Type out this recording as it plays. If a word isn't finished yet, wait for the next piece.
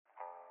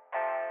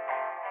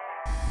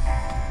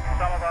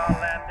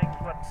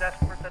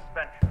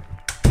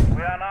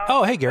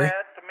Oh, hey, Gary.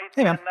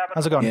 Hey, man.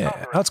 How's it going?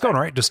 Yeah, it's going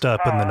all right. Just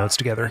putting the notes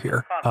together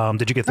here.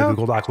 Did you get the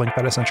Google Doc link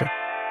that I sent you?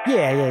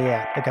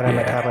 Yeah. I got it on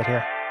my tablet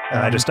here.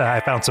 I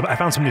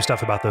found some new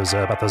stuff about those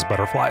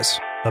butterflies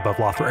above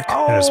Lothric.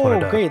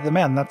 Oh, great,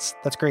 man, that's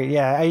great.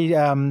 Yeah,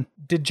 I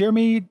did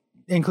Jeremy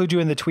include you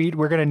in the tweet?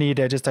 We're gonna need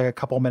just a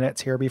couple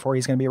minutes here before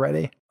he's gonna be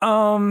ready.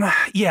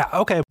 Yeah,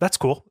 okay, that's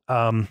cool.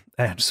 And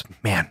just,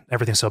 man,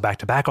 everything's so back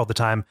to back all the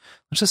time.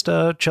 Let's just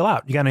chill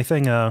out. You got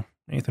anything to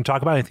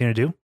talk about? Anything to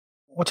do?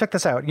 Well, check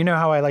this out. You know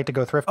how I like to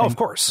go thrifting. Oh, of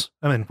course.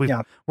 I mean,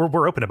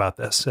 we're open about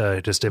this.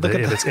 Just if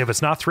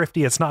it's not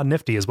thrifty, it's not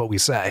nifty, is what we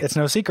say. It's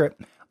no secret.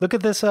 Look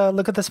at this.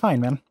 Look at this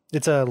find, man.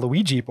 It's a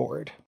Luigi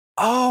board.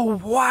 Oh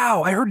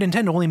wow! I heard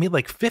Nintendo only made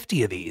like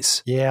 50 of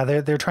these. Yeah,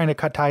 they're trying to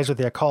cut ties with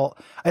the occult.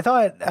 I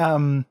thought,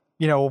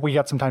 we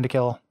got some time to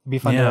kill. It'd be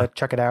fun to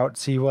check it out,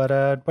 see what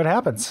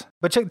happens.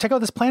 But check out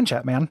this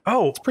planchette, man.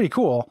 Oh, it's pretty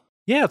cool.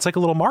 Yeah, it's like a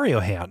little Mario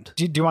hand.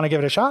 Do you want to give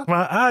it a shot?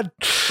 Well, I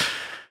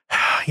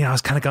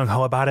was kind of gung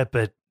ho about it,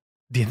 but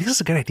do you think this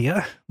is a good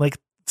idea? Like,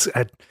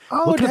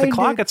 looking at the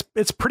clock,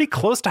 it's pretty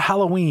close to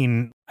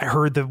Halloween. I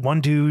heard that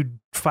one dude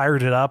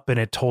fired it up and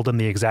it told him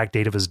the exact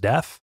date of his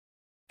death.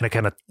 And it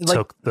kind of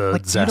took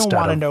the zest out of it. You don't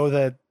want to know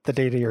the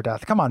date of your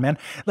death. Come on, man.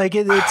 Like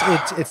it's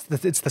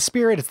the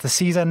spirit. It's the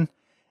season.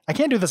 I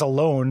can't do this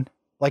alone.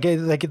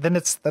 Then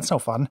that's no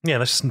fun. Yeah,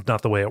 that's just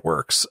not the way it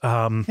works.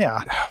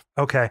 Yeah.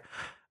 Okay.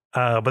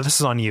 But this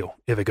is on you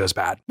if it goes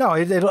bad. No,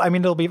 it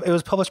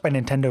was published by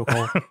Nintendo.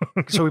 Cool.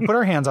 So we put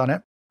our hands on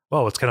it.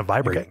 Oh, it's kind of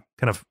vibrating. Okay.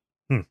 Kind of.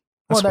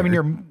 Well, I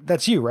mean,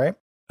 that's you, right?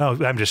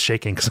 Oh, I'm just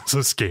shaking because I'm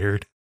so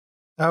scared.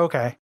 Oh,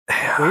 okay.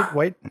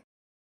 Wait.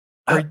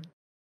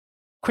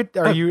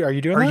 Are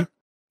you doing that?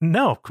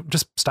 No,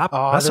 just stop.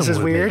 Oh, this is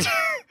weird.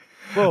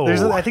 Whoa.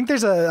 I think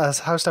there's a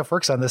how stuff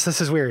works on this.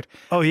 This is weird.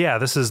 Oh yeah,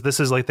 this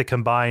is like the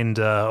combined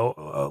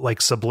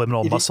like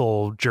subliminal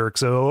muscle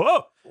jerks.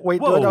 Oh,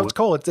 wait, no, it's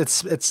cool.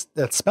 It's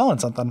spelling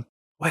something.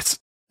 What's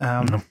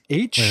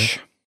H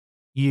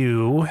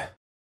U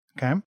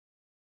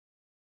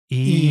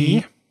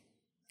E.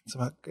 It's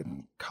about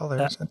good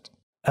colors.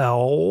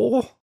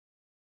 L.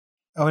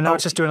 Oh, now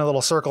it's just doing a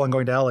little circle and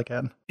going to L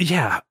again.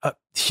 Yeah.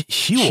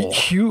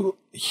 Huel.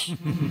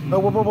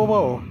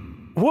 Whoa.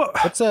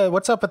 What?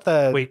 What's up with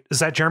the... Wait, is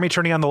that Jeremy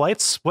turning on the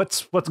lights?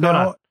 What's going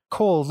on?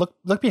 Cole,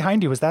 look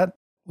behind you. Was that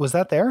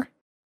there?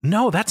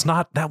 No,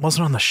 that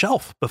wasn't on the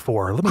shelf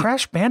before.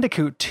 Crash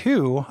Bandicoot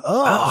 2.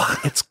 Oh,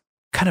 it's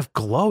kind of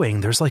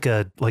glowing. There's like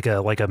a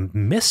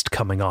mist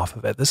coming off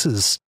of it. This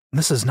is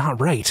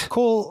not right.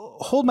 Cole,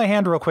 hold my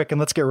hand real quick and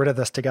let's get rid of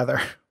this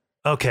together.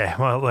 Okay,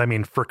 well, I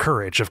mean, for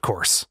courage, of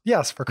course.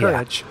 Yes, for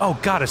courage. Yeah. Oh,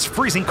 God, it's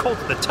freezing cold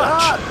to the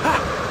touch.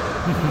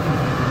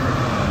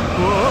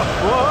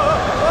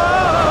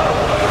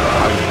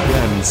 I've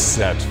been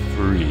set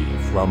free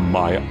from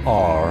my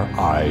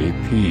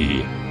RIP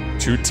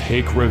to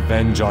take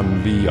revenge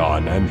on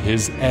Leon and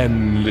his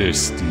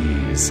endless.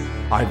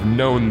 I've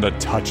known the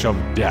touch of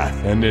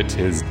death, and it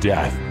is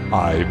death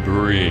I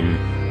bring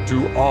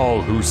to all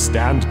who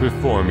stand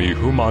before me,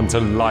 whom unto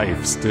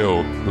life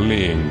still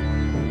cling.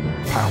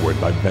 Powered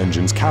by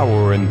vengeance,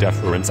 cower in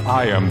deference,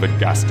 I am the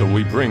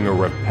ghastly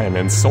bringer of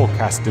penance, soul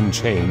cast in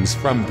chains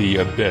from the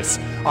abyss.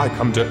 I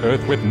come to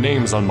earth with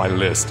names on my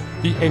list.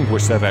 The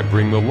anguish that I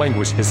bring will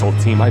languish his whole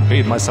team. I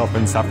bathe myself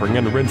in suffering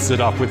and rinse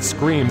it off with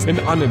screams. An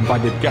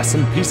uninvited guest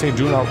in peace, I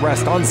do not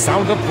rest. On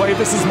sound of play,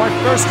 this is my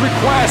first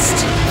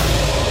request!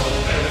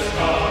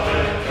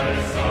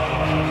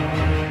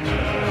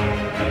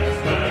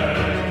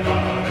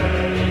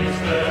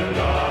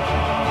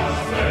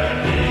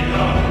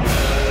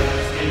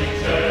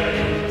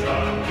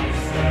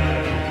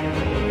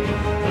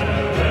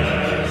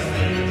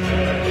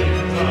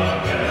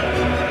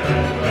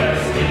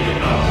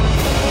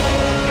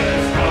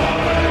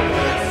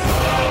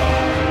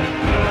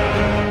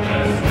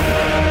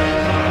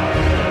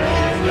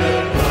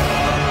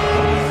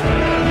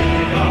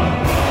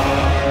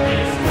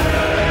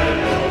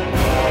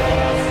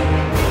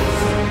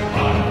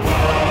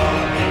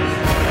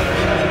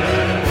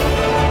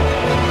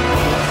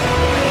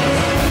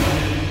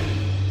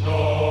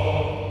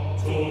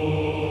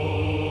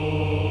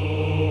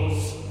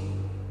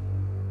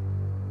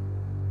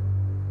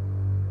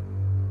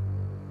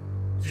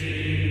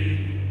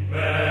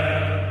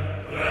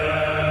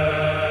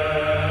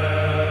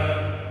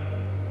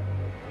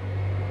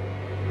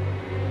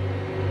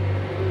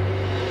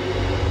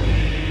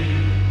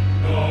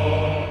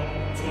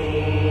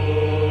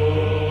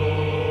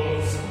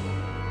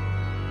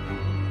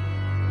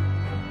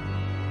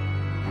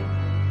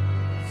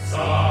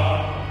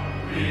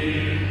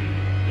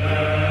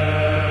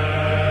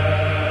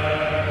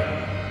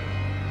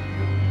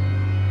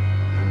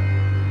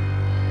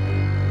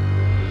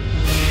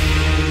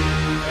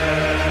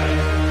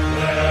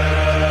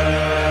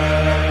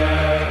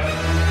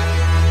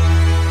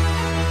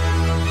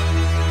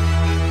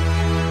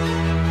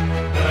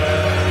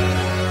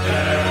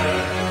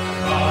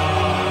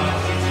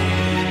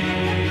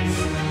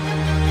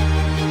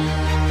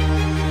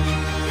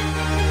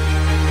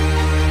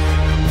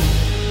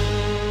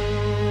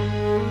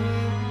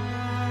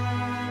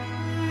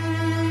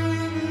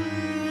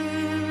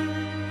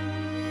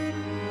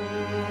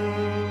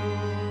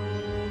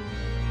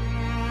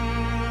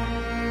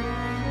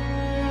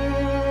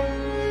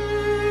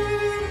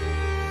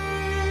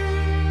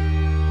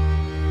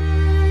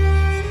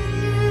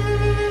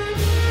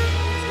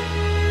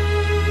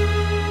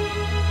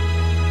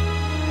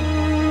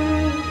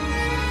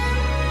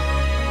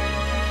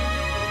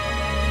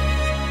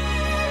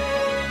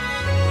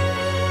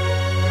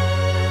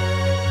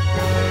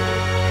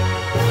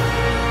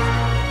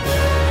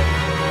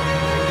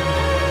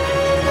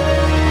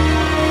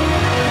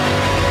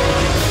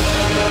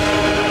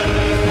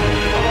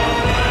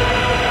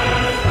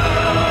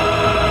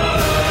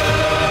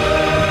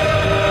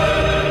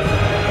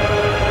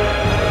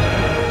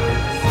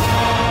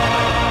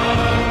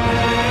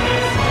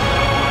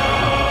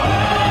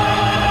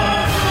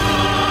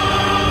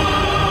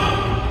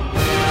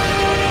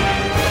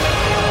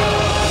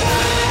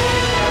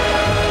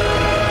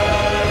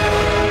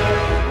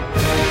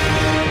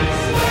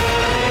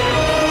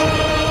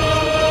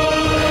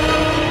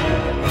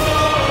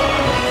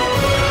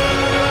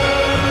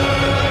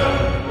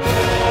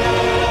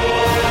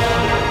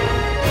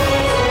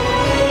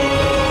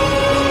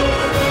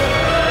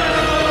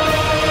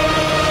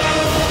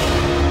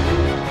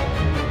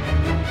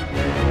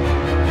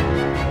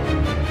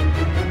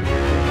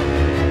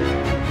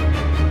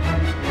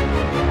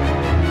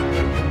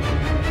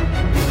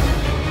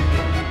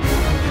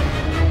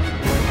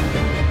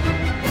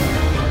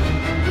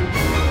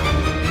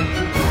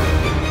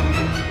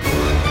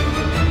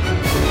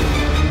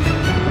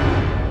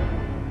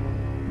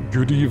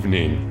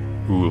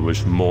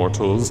 foolish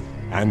mortals,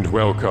 and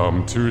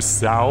welcome to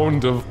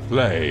Sound of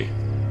Play.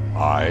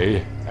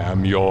 I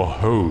am your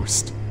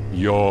host,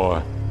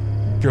 your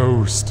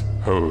ghost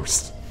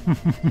host.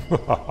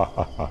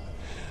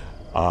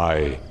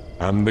 I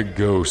am the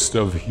ghost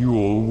of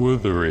Huel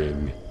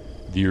Wuthering,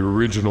 the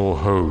original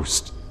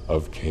host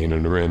of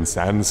Kanan Rinse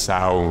and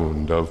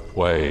Sound of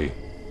Play.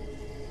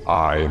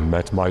 I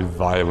met my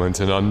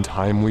violent and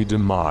untimely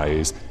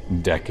demise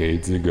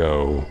decades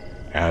ago,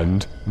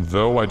 and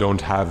though I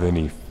don't have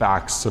any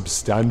facts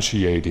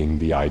substantiating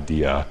the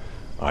idea,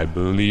 I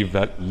believe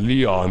that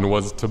Leon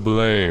was to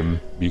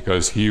blame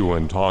because he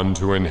went on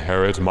to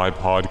inherit my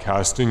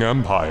podcasting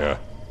empire.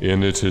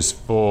 And it is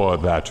for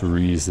that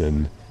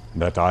reason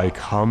that I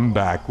come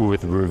back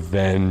with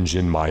revenge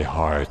in my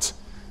heart.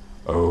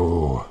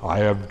 Oh, I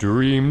have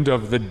dreamed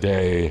of the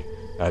day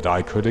that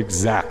I could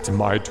exact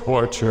my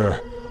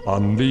torture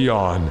on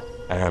Leon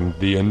and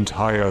the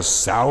entire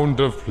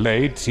Sound of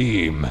Play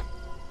team.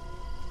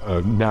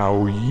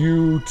 Now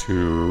you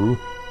two,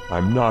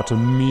 I'm not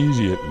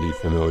immediately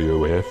familiar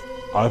with.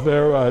 Are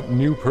there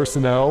new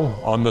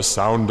personnel on the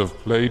Sound of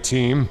Play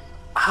team?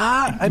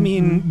 I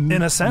mean,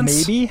 in a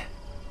sense, maybe.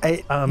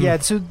 Yeah.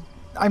 So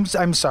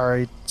I'm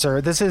sorry,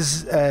 sir. This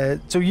is this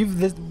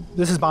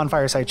is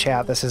Bonfire Side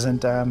Chat. This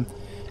isn't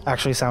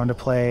actually Sound of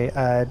Play.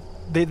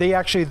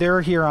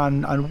 They're here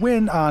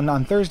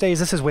on Thursdays.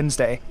 This is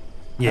Wednesday.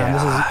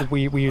 Yeah. This is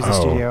we use the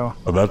studio.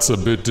 Oh, that's a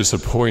bit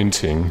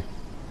disappointing.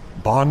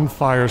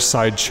 Bonfire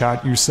Side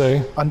Chat, you say?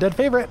 Undead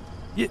favorite.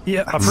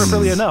 Yeah,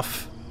 appropriately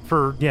enough.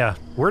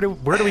 Where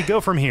do we go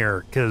from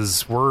here?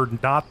 Because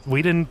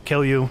we didn't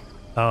kill you.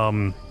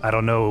 I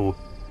don't know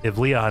if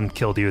Leon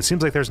killed you. It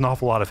seems like there's an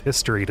awful lot of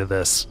history to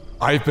this.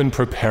 I've been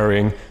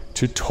preparing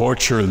to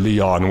torture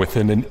Leon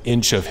within an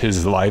inch of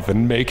his life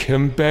and make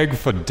him beg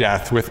for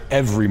death with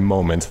every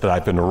moment that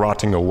I've been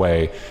rotting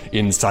away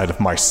inside of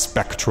my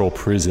spectral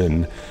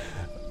prison.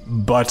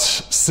 But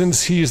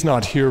since he's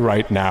not here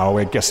right now,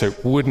 I guess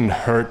it wouldn't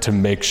hurt to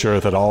make sure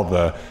that all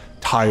the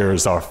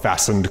tires are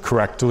fastened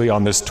correctly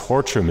on this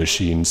torture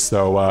machine.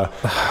 So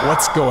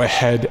let's go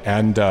ahead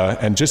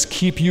and just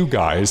keep you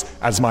guys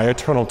as my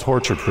eternal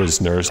torture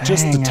prisoners,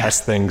 just to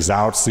test things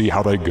out, see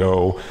how they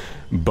go.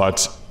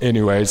 But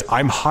anyways,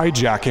 I'm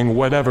hijacking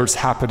whatever's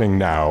happening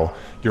now,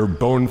 your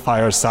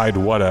Bonfire Side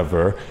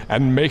whatever,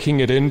 and making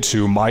it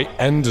into my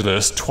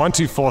endless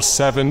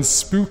 24/7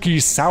 spooky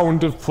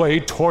Sound of Play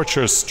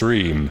torture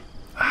stream.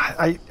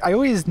 I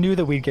always knew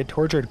that we'd get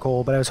tortured,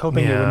 Cole, but I was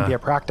hoping it wouldn't be a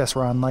practice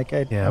run. Like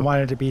I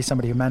wanted to be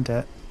somebody who meant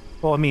it.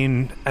 Well, I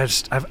mean,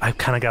 I've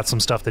kind of got some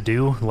stuff to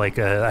do. Like,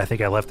 I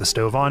think I left the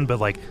stove on, but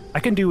like, I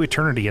can do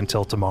eternity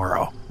until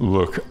tomorrow.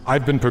 Look,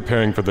 I've been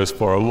preparing for this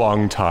for a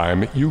long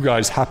time. You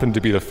guys happen to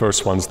be the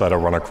first ones that I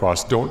run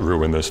across. Don't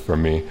ruin this for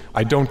me.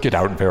 I don't get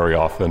out very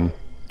often.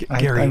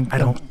 Gary,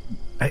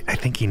 I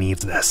think he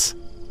needs this.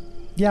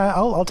 Yeah,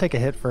 I'll take a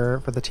hit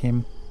for the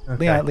team.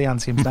 Okay. Leon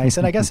seems nice,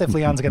 and I guess if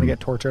Leon's going to get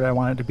tortured, I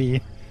want it to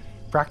be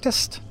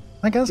practiced,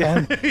 I guess.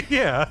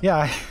 Yeah.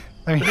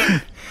 I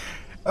mean...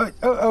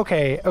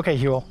 Okay,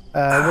 Huel.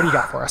 What do you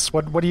got for us?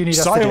 What do you need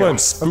us to do?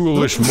 Silence,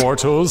 foolish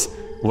mortals.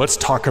 Let's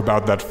talk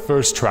about that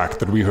first track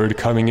that we heard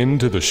coming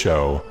into the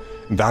show.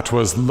 That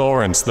was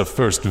Lawrence the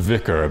First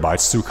Vicar by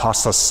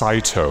Tsukasa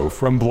Saito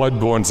from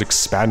Bloodborne's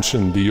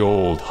expansion, The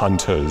Old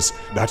Hunters.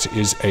 That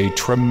is a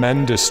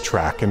tremendous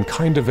track and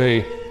kind of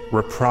a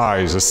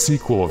reprise, a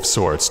sequel of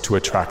sorts to a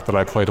track that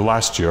I played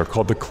last year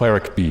called The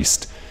Cleric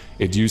Beast.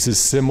 It uses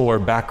similar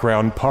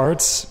background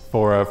parts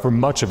for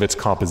much of its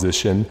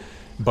composition,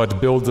 but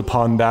builds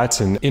upon that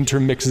and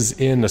intermixes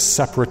in a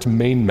separate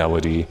main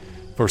melody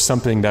for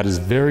something that is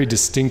very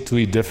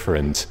distinctly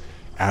different,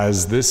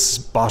 as this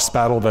boss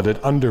battle that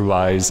it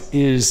underlies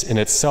is in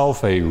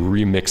itself a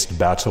remixed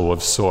battle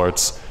of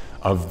sorts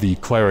of the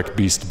Cleric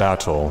Beast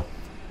battle.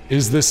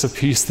 Is this a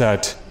piece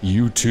that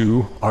you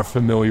two are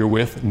familiar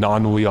with,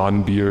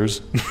 non-Leon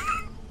beers?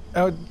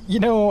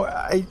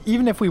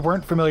 Even if we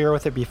weren't familiar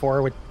with it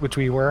before, which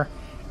we were,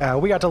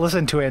 we got to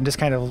listen to it and just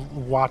kind of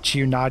watch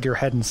you nod your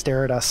head and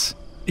stare at us.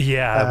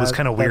 Yeah, it was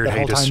kind of weird how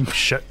you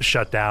just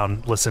shut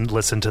down, listen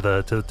to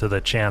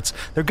the chants.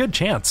 They're good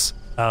chants.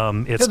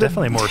 It's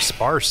definitely more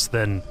sparse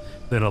than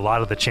a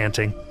lot of the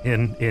chanting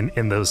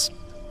in those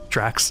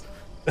tracks.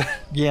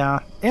 Yeah,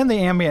 and the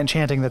ambient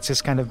chanting that's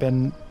just kind of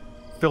been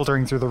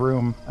filtering through the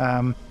room.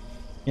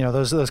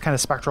 Those kind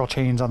of spectral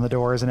chains on the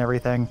doors and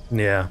everything.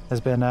 Yeah,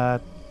 has been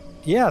it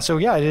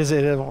is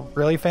a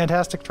really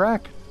fantastic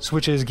track.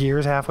 Switches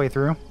gears halfway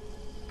through.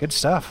 Good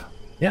stuff.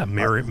 Yeah,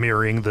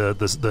 mirroring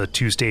the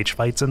two-stage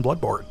fights in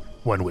Bloodborne,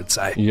 one would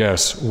say.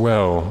 Yes,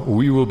 well,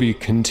 we will be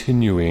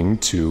continuing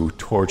to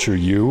torture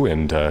you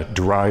and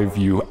drive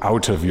you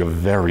out of your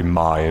very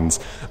minds,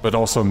 but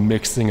also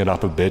mixing it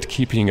up a bit,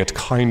 keeping it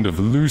kind of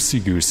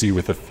loosey-goosey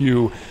with a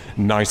few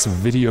nice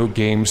video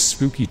game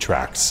spooky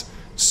tracks.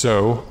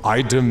 So,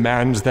 I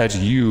demand that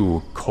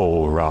you,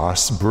 Cole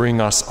Ross,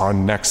 bring us our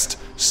next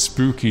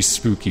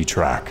spooky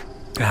track.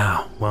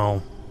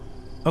 Well...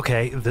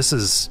 Okay, this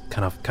is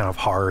kind of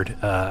hard.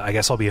 I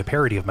guess I'll be a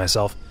parody of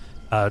myself.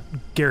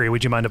 Gary,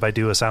 would you mind if I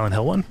do a Silent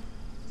Hill one?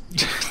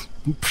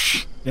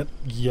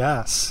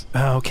 Yes.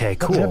 Okay,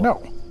 cool.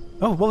 No.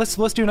 Oh, well,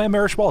 let's do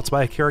Nightmarish Waltz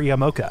by Akira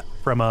Yamaoka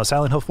from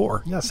Silent Hill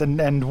 4. Yes,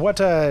 and what?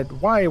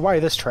 Why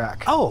this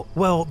track? Oh,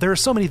 well, there are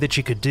so many that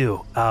you could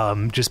do.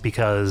 Just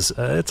because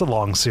it's a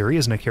long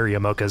series, and Akira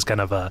Yamaoka is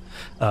kind of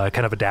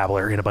a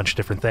dabbler in a bunch of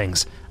different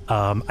things.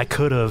 I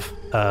could have,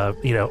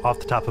 off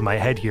the top of my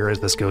head here,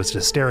 as this goes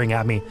to staring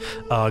at me,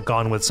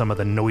 gone with some of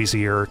the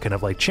noisier kind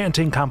of like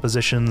chanting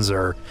compositions,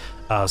 or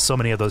so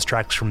many of those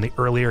tracks from the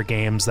earlier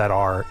games that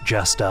are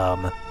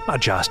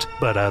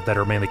that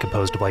are mainly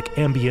composed of like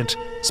ambient,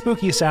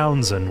 spooky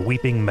sounds and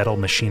weeping metal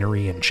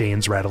machinery and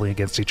chains rattling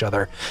against each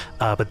other.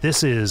 But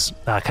this is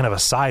kind of a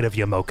side of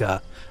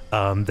Yamaoka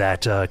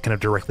that kind of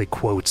directly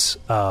quotes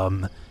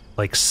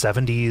like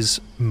 70s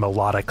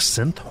melodic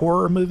synth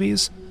horror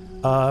movies.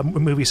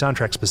 Movie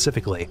soundtrack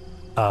specifically,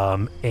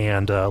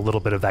 and a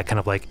little bit of that kind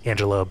of like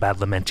Angelo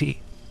Badalamenti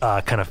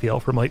kind of feel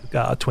from like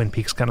Twin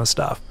Peaks kind of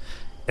stuff.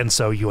 And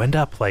so you end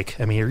up like,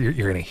 I mean, you're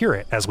going to hear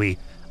it as we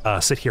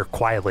sit here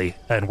quietly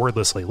and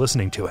wordlessly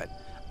listening to it.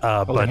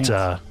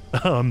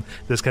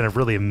 This kind of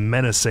really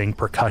menacing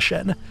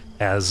percussion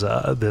as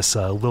this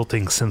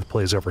lilting synth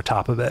plays over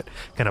top of it,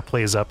 kind of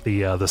plays up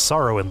the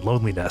sorrow and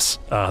loneliness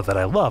that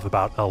I love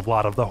about a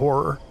lot of the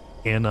horror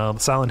in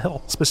Silent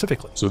Hill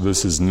specifically. So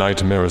this is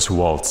Nightmarish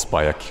Waltz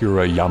by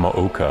Akira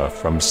Yamaoka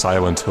from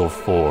Silent Hill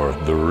 4,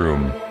 The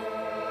Room.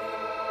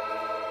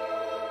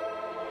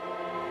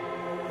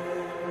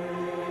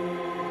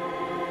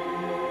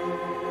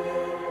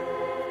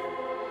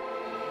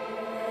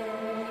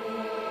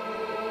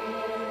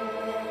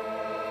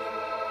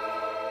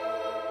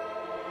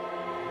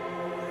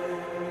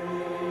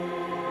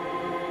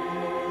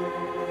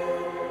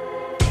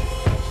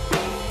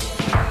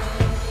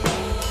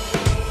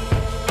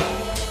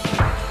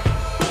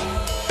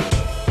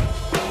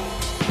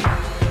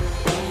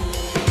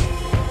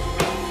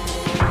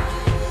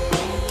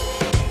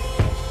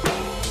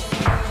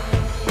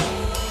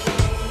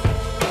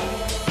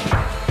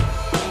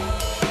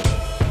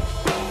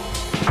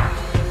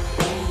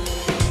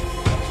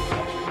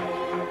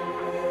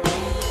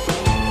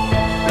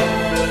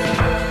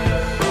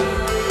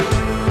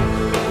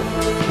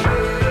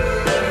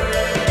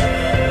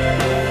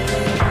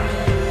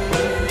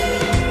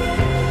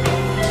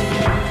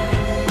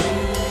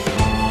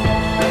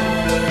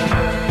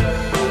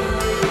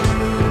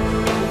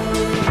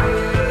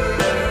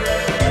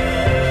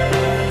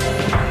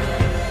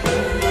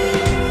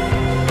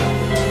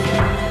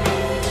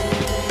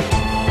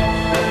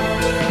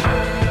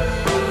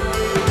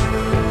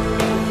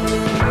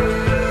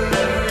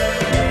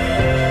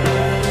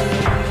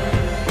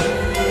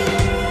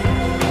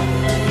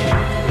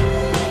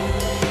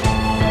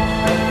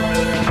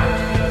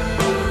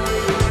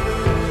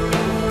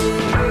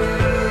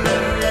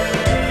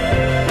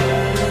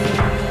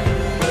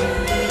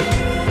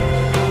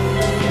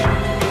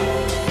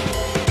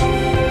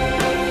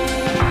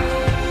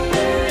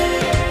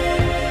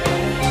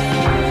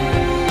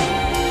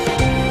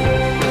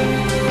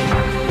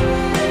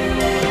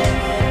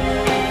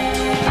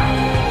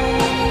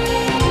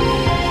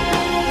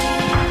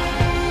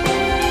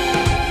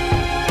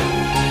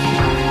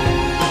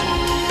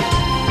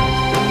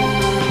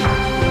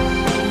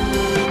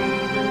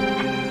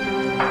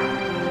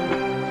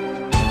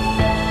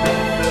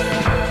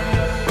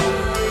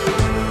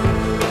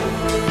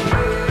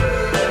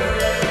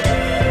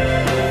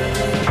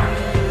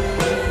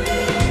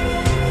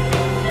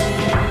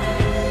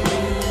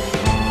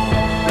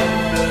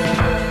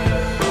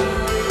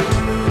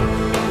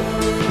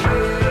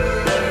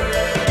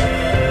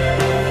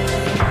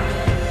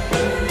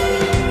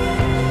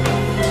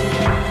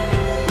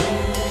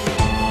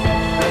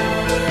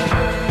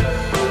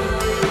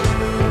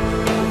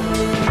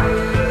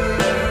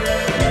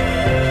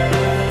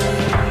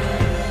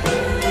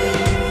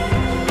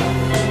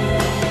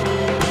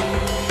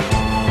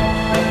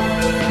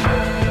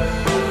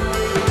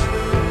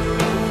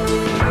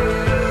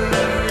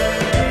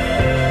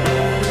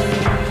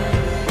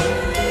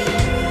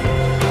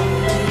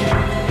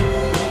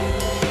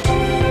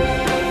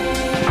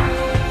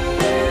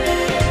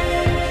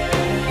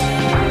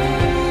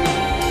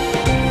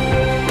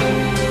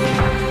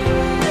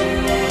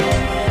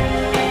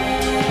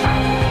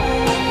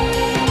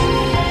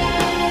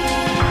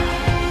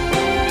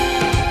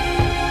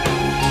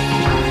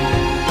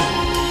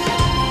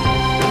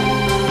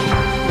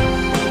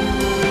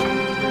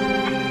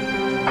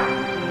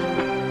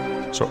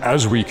 So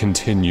as we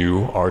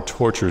continue our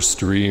torture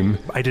stream...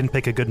 I didn't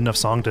pick a good enough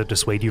song to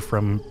dissuade you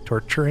from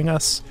torturing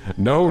us?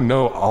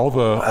 No, all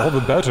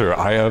the better.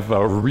 I have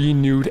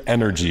renewed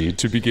energy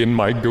to begin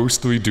my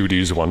ghostly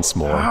duties once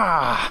more.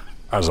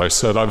 As I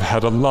said, I've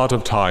had a lot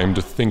of time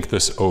to think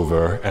this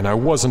over, and I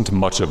wasn't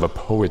much of a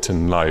poet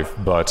in life,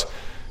 but...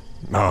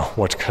 Oh,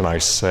 what can I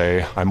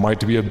say? I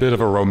might be a bit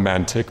of a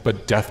romantic,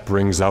 but death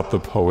brings out the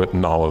poet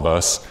in all of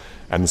us.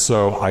 And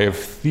so I have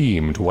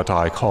themed what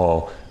I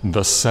call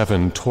the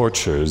 7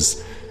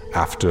 tortures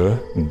after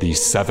the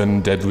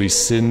 7 deadly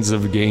sins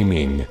of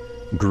gaming: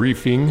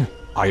 griefing,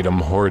 item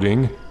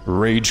hoarding,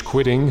 rage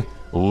quitting,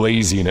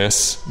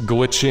 laziness,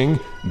 glitching,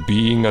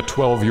 being a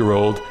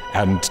 12-year-old,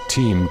 and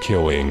team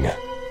killing.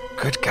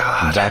 Good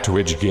God. That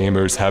which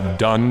gamers have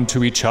done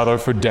to each other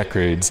for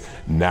decades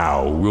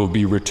now will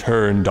be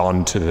returned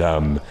onto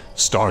them,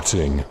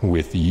 starting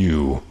with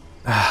you.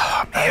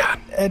 Oh,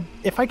 man.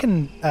 If I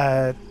can,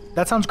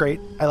 that sounds great.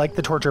 I like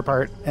the torture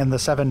part and the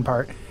 7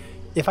 part.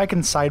 If I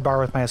can sidebar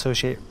with my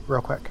associate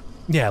real quick.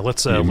 Yeah,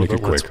 let's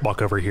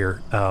walk over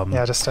here. I'm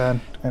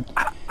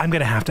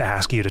gonna have to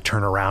ask you to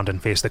turn around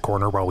and face the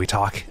corner while we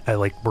talk.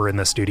 We're in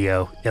the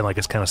studio and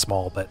it's kind of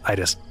small, but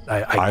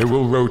I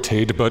will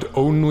rotate, but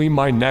only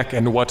my neck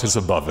and what is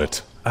above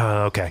it.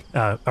 Okay.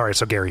 All right.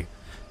 So Gary.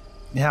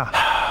 Yeah.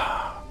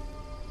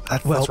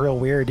 That's real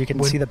weird. You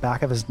can see the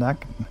back of his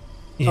neck.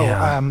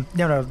 Yeah.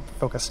 No,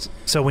 focused.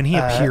 So when he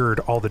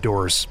appeared, all the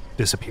doors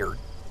disappeared.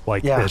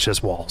 It's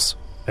just walls.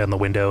 And the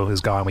window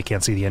is gone. We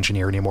can't see the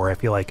engineer anymore. I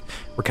feel like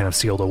we're kind of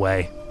sealed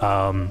away.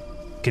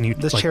 Can you?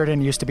 This chair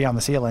didn't used to be on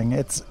the ceiling.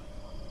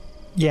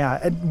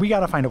 We got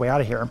to find a way out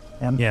of here.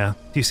 And yeah.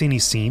 Do you see any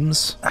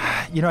seams?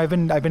 I've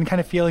been kind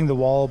of feeling the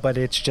wall, but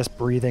it's just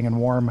breathing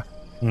and warm.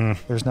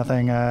 There's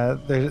nothing.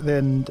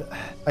 Then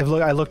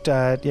I looked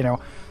at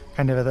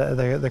kind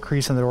of the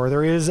crease in the door.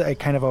 There is a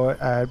kind of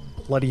a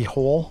bloody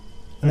hole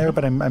in there,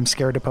 but I'm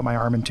scared to put my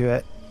arm into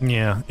it.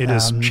 Yeah, it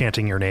is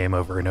chanting your name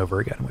over and over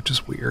again, which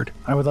is weird.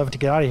 I would love to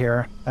get out of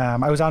here.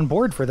 I was on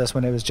board for this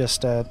when it was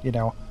just, when it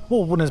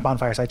was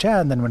Bonfireside Chat,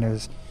 and then when it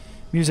was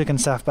music and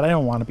stuff, but I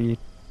don't want to be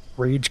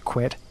rage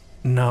quit.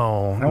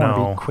 No, I don't want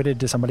to be quitted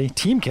to somebody.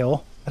 Team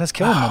kill. That has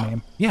kill in the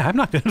name. Yeah, I'm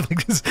not good.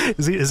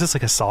 Is this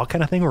like a Saw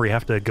kind of thing where you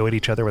have to go at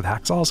each other with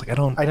hacksaws?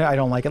 I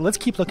don't like it. Let's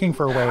keep looking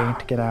for a way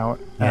to get out.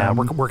 Yeah,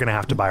 we're gonna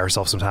have to buy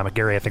ourselves some time.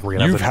 Gary, I think we're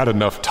gonna. You've had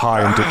enough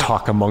time to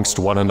talk amongst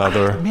one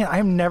another. Man,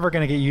 I'm never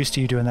gonna get used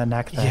to you doing that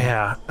neck thing.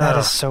 Yeah, that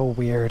is so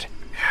weird.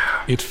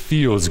 It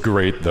feels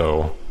great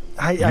though.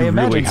 I you imagine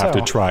really have so.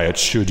 to try it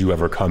should you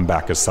ever come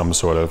back as some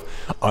sort of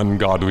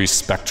ungodly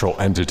spectral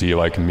entity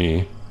like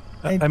me.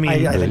 I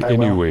think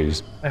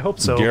anyways, I hope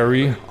so.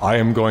 Gary, I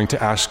am going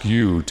to ask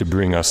you to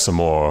bring us some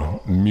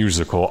more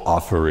musical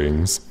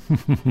offerings.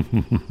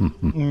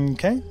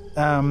 Okay.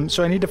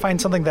 So I need to find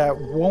something that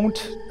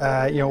won't,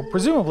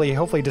 presumably,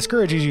 hopefully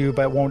discourages you,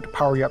 but won't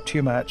power you up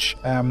too much.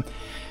 Let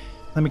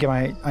me get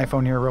my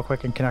iPhone here real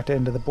quick and connect it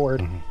into the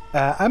board.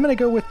 I'm going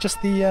to go with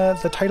just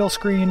the title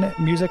screen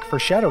music for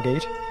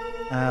Shadowgate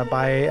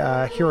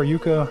by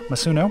Hiroyuki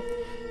Masuno.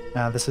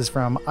 This is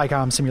from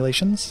ICOM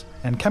Simulations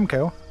and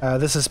Chemco.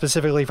 This is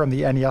specifically from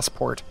the NES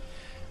port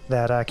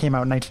that came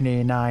out in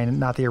 1989,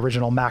 not the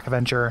original Mac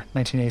Adventure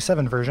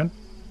 1987 version.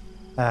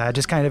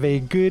 Just kind of a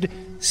good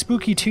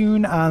spooky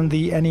tune on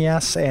the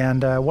NES,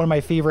 and one of my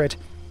favorite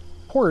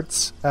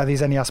ports,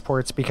 these NES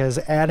ports, because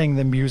adding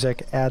the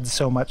music adds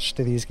so much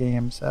to these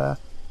games.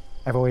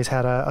 I've always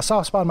had a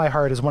soft spot in my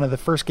heart as one of the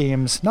first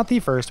games, not the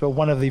first, but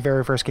one of the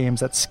very first games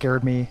that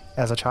scared me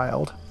as a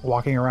child,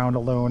 walking around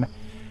alone,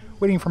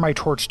 waiting for my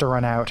torch to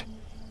run out.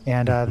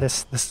 And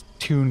this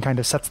tune kind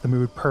of sets the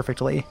mood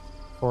perfectly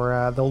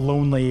for the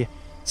lonely,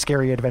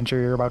 scary adventure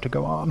you're about to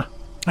go on.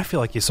 I feel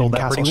like you sold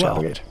that pretty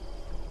well.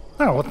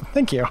 Oh, well,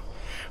 thank you.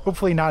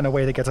 Hopefully not in a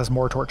way that gets us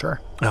more torture.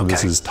 Okay.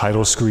 This is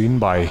title screen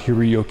by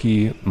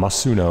Hiroyuki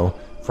Masuno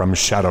from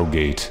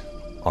Shadowgate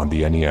on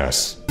the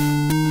NES.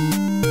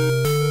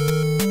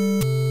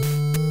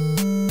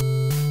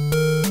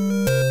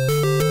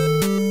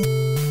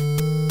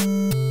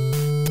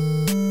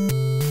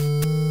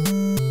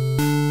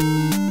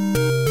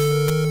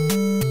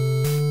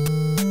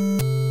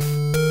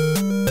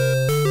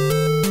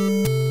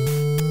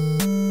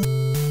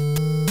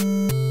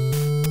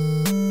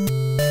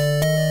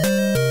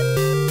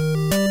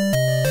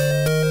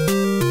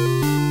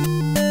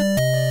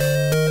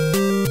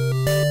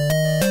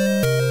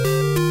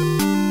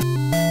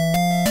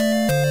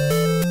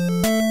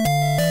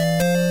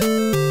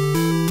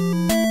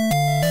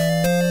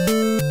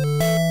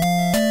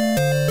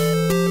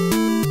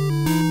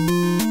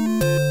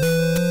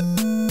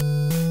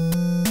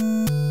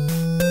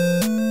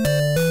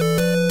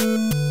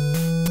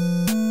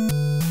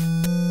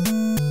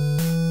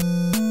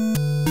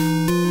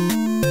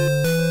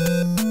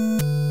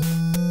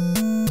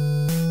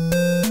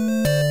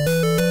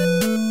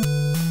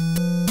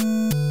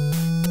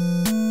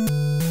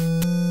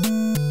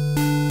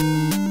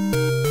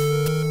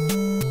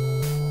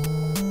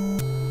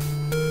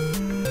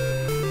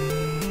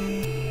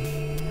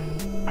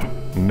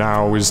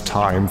 Now is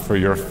time for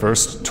your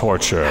first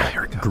torture,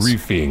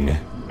 griefing.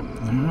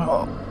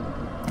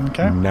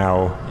 Okay.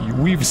 Now,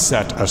 we've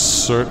set a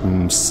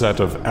certain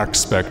set of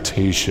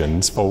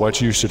expectations for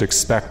what you should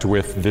expect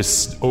with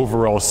this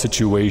overall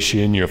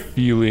situation. You're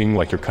feeling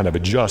like you're kind of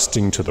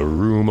adjusting to the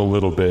room a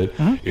little bit.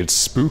 It's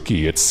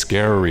spooky, it's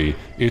scary,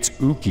 it's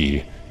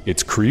ooky,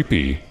 it's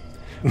creepy.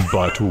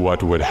 But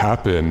what would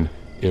happen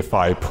if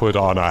I put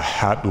on a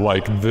hat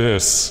like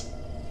this?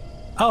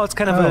 Oh, it's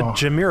kind of a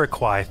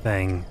Jamiroquai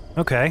thing.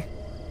 Okay.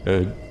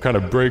 It kind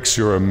of breaks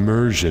your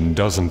immersion,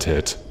 doesn't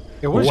it?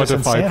 It was what just if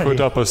insanity. I put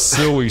up a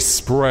silly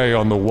spray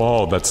on the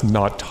wall that's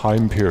not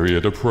time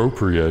period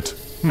appropriate?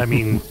 I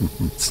mean,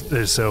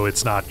 so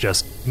it's not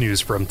just news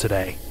from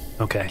today.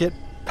 Okay. Get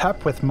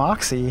pep with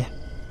Moxie.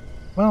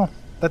 Well,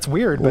 that's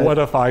weird, but... What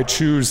if I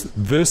choose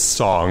this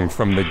song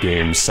from the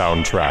game's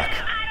soundtrack?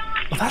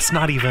 Well, that's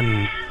not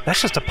even...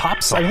 That's just a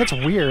pop song. I mean, that's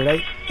weird.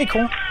 Hey,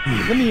 Cole,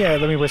 let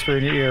me whisper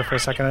in your ear for a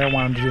second. I don't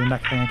want him to do the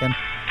neck thing again.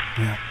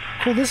 Yeah.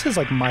 Cool, this is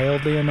like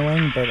mildly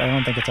annoying, but I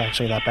don't think it's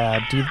actually that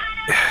bad.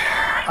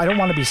 I don't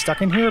want to be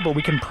stuck in here, but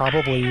we can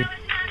probably,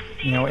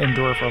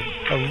 endure for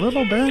a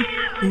little bit.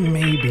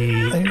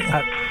 Maybe.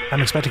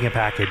 I'm expecting a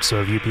package,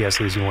 so if UPS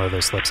leaves me one of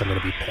those slips, I'm going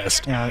to be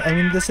pissed. Yeah, I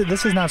mean, this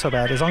is not so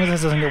bad. As long as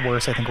this doesn't get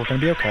worse, I think we're going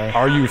to be okay.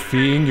 Are you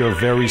feeling your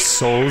very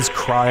souls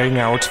crying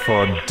out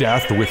for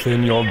death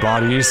within your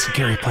bodies?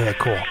 Gary, play it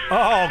cool.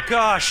 Oh,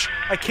 gosh.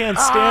 I can't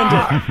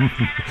stand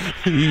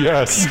it.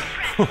 Yes.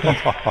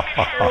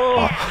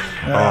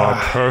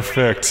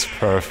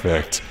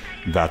 Perfect.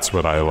 That's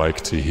what I like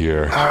to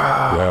hear.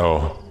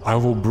 Well, I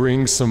will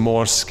bring some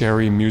more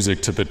scary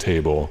music to the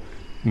table.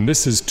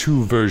 This is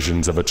 2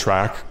 versions of a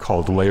track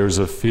called Layers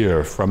of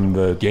Fear from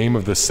the game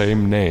of the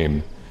same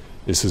name.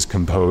 This is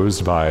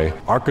composed by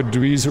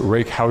Arkadiusz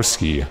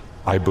Reikowski,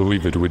 I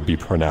believe it would be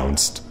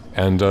pronounced.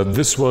 And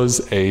this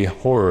was a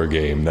horror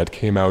game that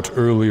came out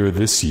earlier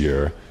this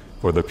year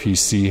for the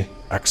PC,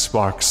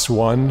 Xbox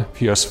One,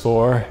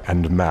 PS4,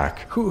 and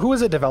Mac. Who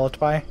was it developed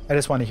by? I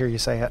just want to hear you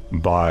say it.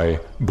 By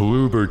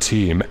Bloober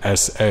Team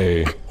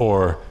SA,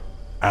 or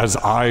as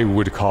I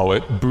would call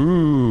it,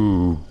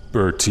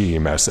 Boober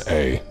Team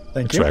SA.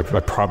 Thank you. I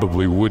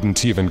probably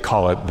wouldn't even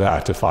call it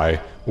that if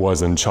I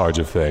was in charge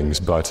of things,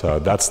 but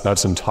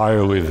that's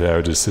entirely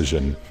their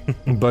decision.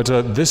 But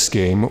this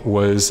game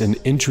was an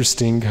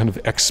interesting kind of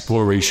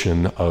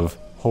exploration of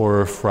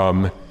horror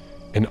from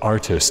an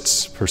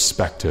artist's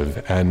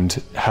perspective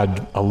and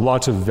had a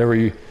lot of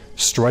very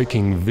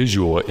striking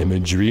visual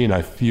imagery, and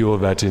I feel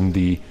that in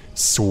the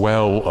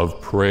swell of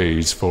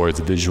praise for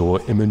its visual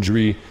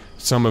imagery,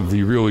 some of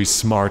the really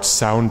smart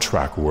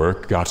soundtrack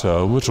work got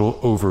a little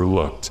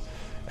overlooked.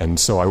 And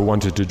so I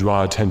wanted to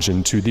draw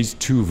attention to these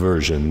 2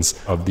 versions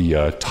of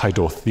the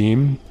title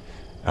theme.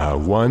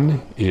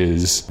 One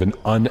is an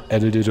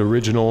unedited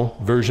original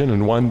version,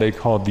 and one they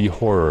called the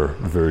horror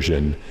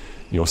version.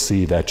 You'll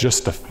see that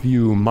just a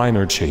few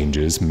minor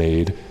changes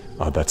made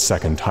that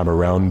second time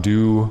around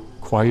do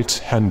quite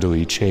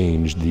handily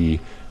change the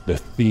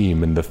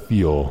theme and the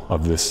feel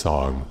of this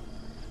song.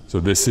 So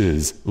this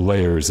is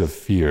Layers of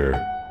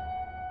Fear.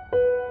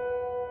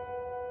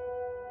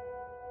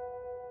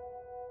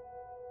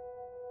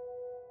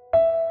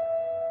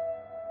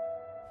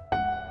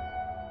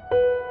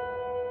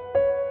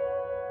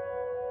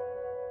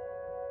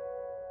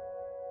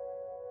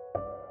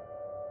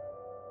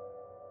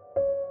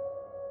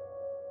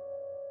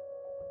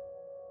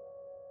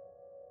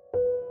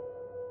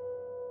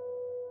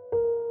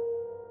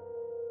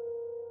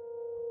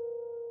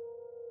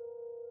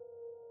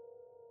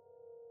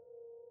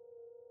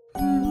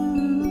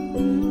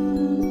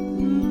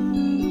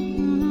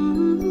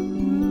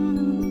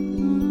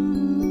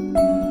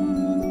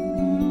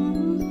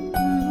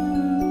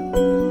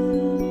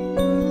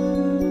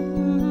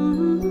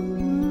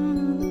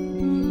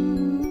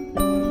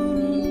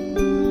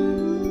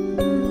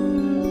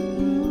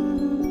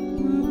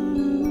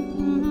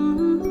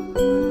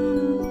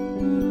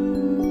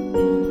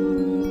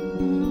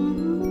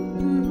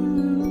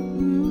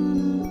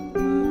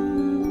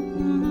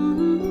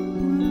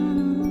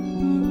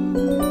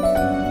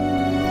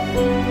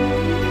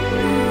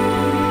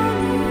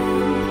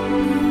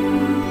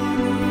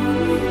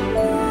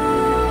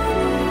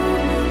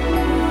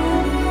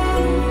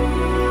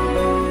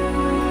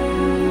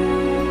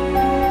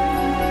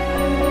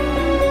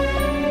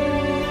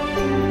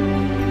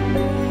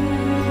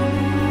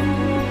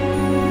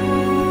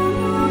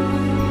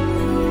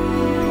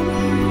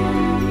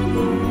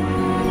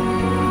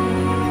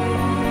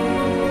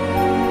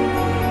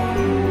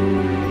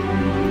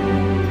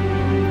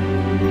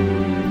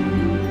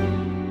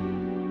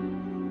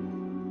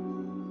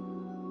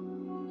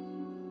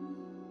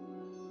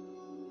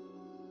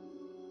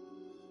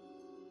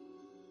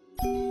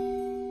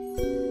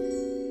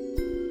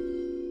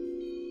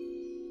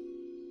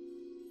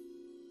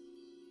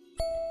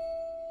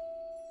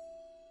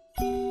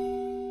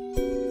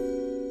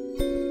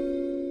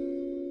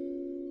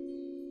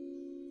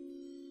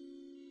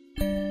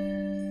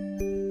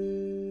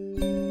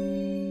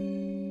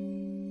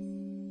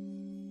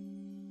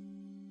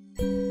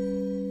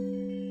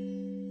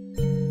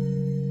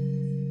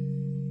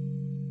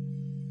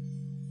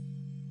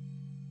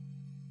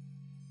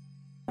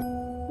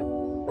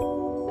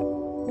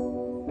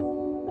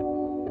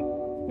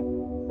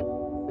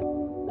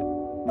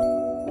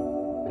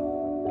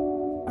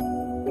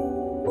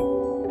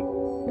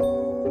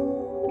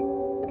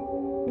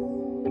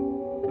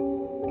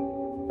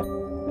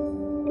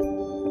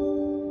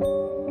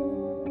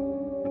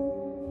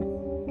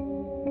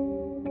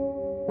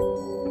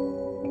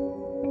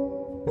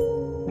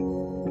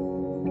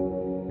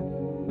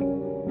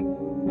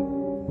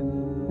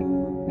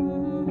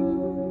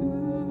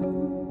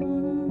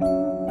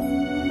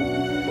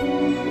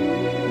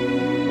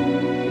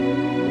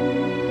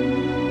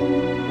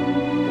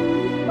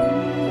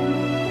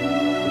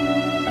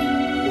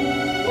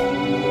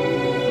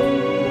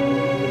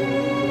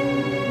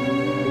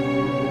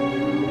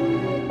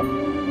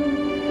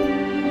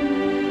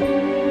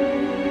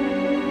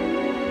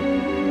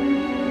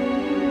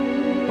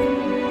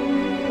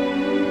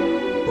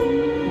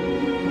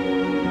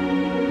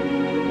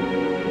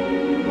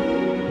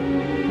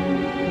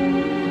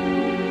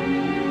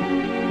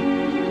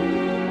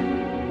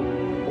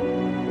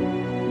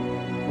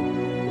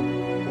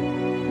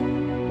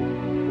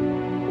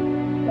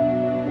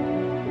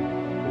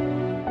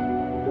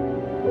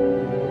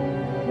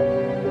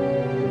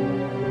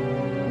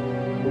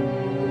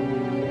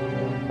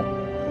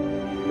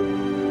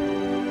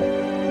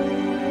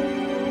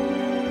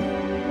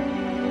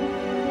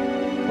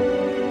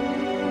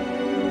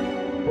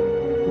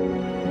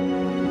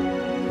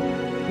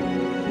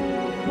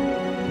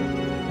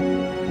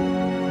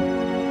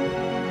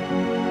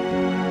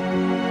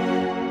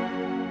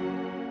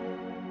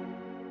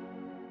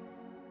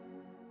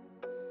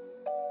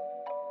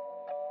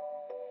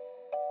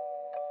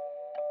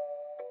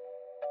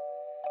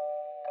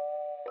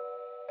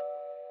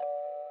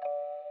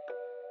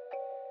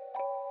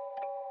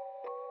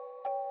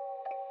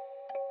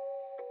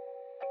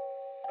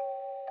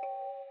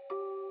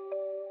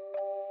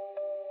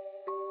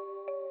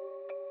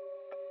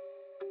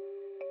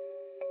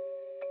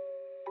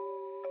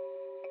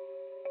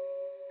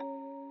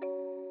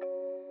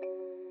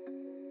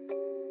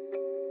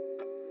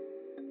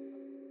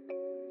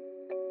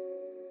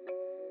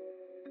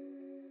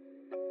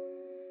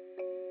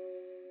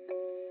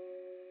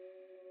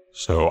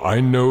 So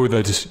I know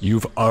that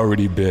you've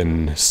already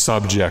been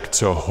subject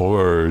to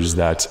horrors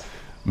that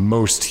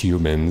most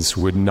humans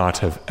would not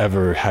have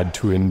ever had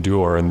to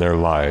endure in their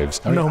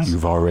lives. No.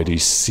 You've already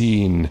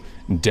seen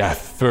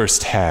death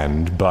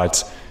firsthand,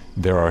 but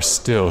there are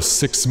still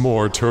 6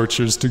 more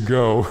tortures to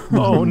go.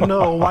 Oh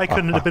no, why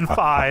couldn't it have been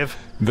 5?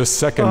 The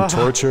second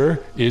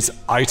torture is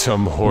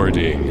item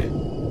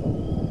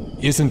hoarding.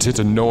 Isn't it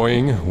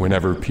annoying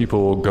whenever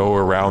people go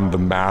around the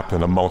map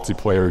in a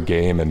multiplayer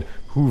game and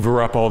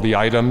hoover up all the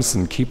items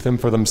and keep them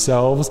for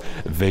themselves?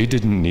 They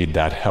didn't need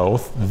that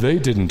health. They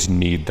didn't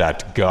need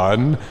that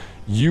gun.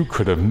 You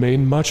could have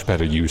made much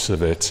better use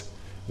of it.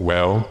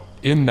 Well,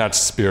 in that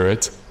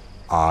spirit,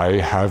 I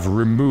have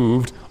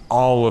removed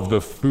all of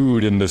the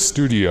food in the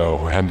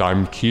studio, and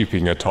I'm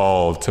keeping it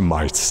all to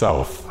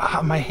myself.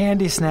 My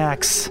handy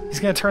snacks. He's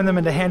gonna turn them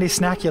into handy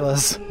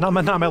snackulas. Not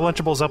my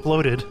Lunchables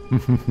uploaded.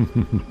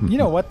 You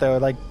know what, though?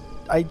 Like,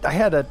 I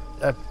had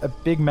a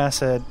big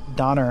mess at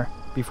Donner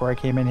before I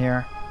came in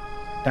here,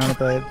 down at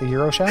the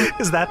Euro Shack.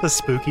 Is that the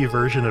spooky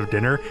version of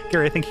dinner?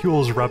 Gary, I think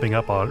Huel's rubbing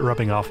off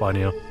on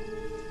you.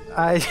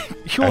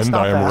 Huel's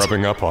I am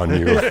rubbing up on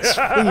you.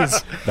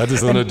 Please. That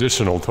is an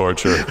additional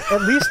torture.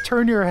 At least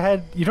turn your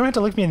head. You don't have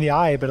to look me in the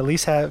eye, but at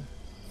least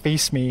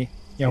face me.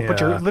 You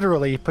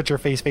know, put your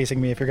face facing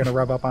me if you're going to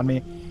rub up on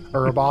me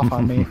or rub off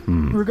on me.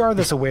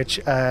 Regardless of which,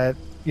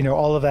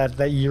 all of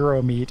that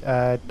Euro meat,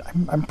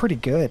 I'm pretty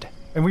good.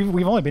 And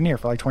we've only been here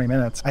for like 20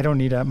 minutes. I don't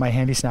need my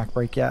handy snack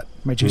break yet.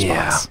 My juice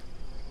box.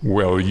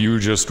 Well, you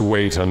just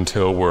wait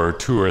until we're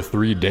 2 or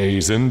 3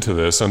 days into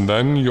this, and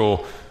then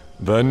you'll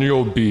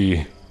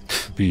be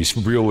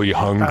really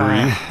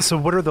hungry. So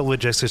what are the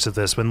logistics of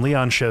this? When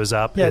Leon shows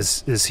up,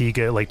 is he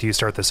good? Like, do you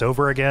start this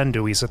over again?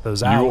 Do we set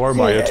those out? You are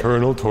my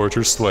eternal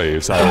torture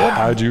slaves. I will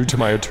add you to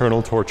my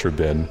eternal torture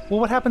bin. Well,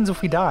 what happens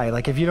if we die?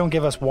 Like, if you don't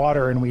give us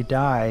water and we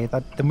die,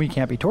 then we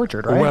can't be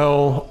tortured, right?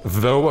 Well,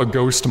 though a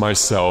ghost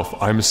myself,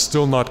 I'm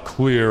still not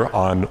clear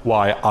on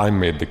why I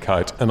made the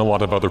cut, and a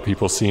lot of other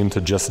people seem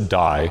to just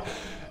die.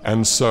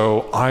 And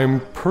so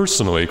I'm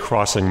personally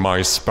crossing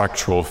my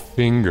spectral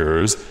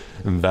fingers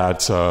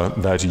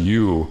that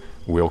you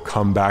will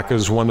come back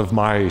as one of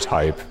my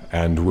type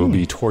and will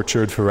be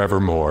tortured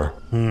forevermore.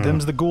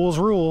 Them's the ghouls'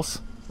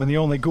 rules. When the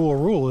only ghoul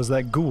rule is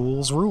that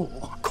ghouls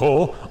rule.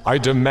 Cole, I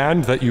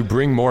demand that you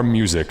bring more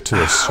music to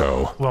this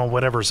show. Well,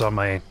 whatever's on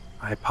my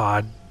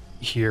iPod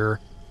here.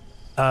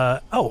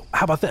 How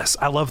about this?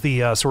 I love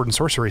the Sword and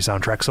Sorcery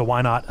soundtrack, so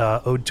why not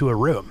Ode to a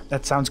Room?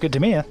 That sounds good to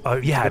me.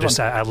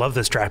 I love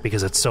this track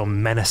because it's so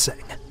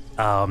menacing.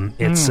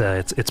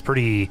 It's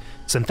pretty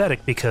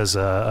synthetic because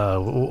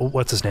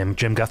what's his name,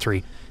 Jim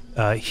Guthrie,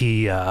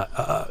 he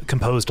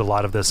composed a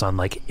lot of this on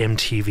like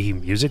MTV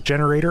Music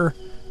Generator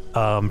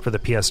for the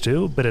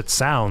PS2, but it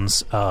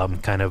sounds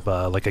kind of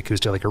like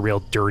acoustic, like a real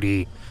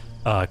dirty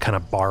kind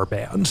of bar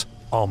band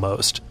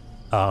almost.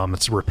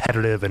 It's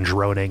repetitive and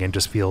droning and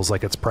just feels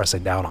like it's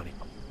pressing down on you.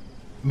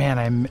 Man,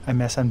 I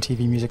miss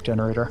MTV Music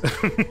Generator.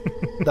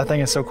 That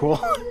thing is so cool.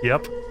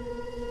 Yep.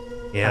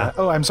 Yeah.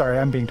 I'm sorry.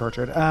 I'm being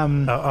tortured.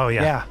 Yeah.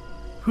 Yeah.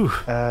 Whew.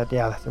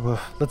 Yeah.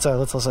 Let's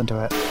listen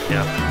to it.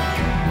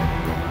 Yeah.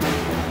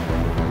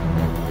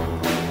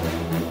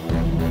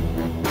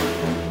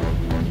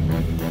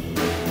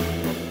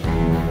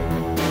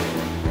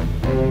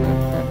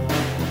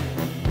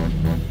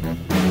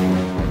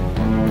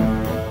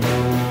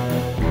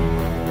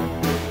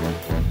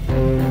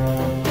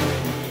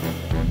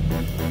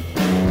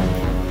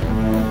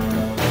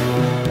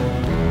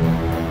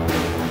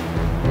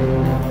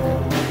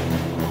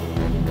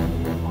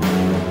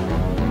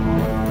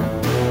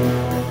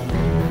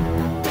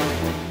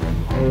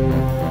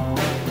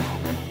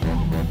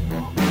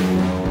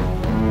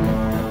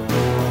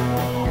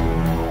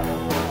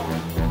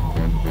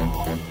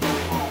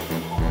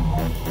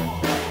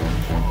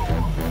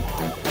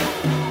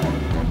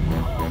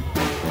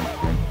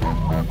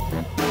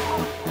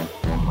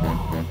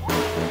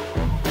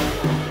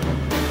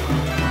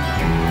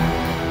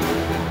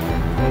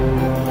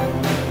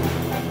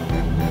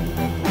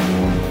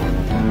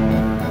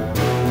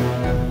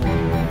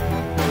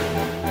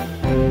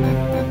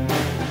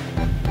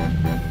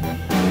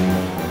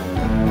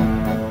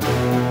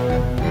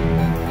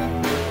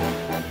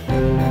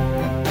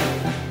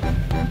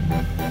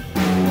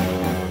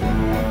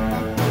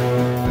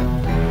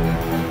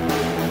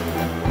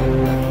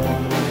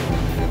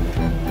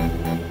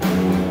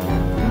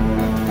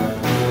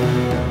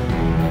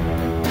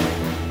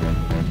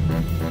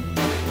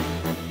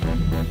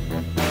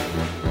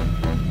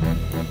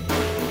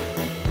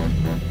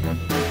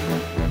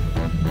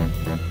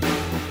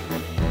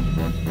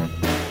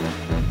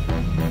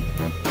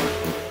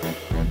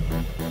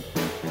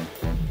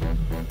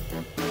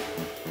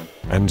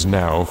 And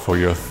now for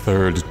your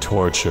third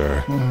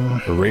torture,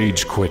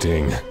 rage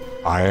quitting.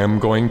 I am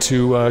going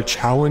to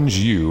challenge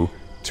you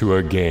to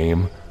a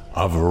game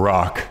of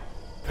rock,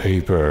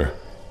 paper,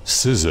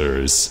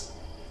 scissors.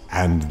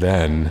 And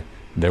then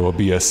there will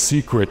be a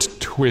secret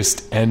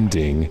twist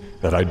ending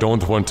that I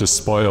don't want to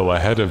spoil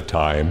ahead of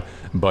time,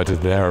 but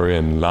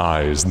therein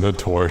lies the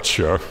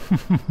torture.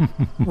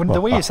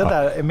 The way you said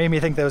that, it made me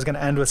think that it was going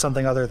to end with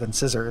something other than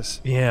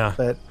scissors. Yeah.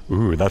 But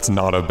Ooh, that's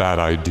not a bad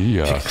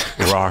idea.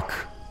 Rock,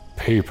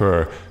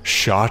 paper,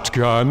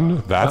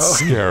 shotgun. That's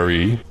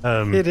scary.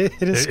 It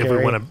is scary. If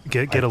we want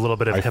to get a little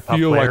bit of hip hop, I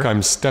feel like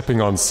I'm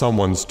stepping on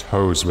someone's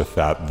toes with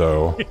that,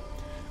 though.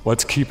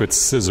 Let's keep it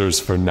scissors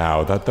for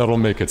now. That'll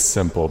make it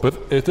simple.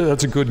 But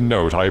that's a good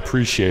note. I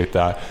appreciate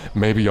that.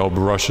 Maybe I'll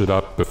brush it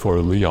up before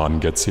Leon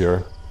gets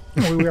here.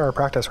 We are a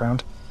practice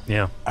round.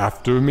 Yeah.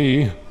 After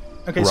me.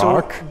 Okay,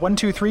 rock. So 1,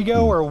 2, 3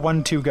 go or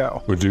 1, 2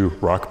 go? We'll do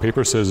rock,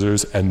 paper,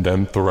 scissors, and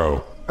then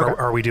throw. Okay.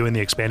 Are we doing the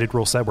expanded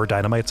rule set where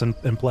dynamite's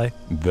in play?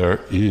 There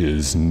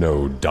is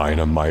no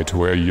dynamite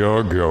where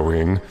you're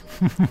going.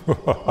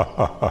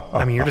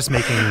 I mean, you're just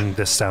making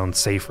this sound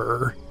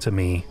safer to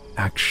me.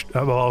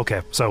 Well,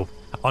 okay. So,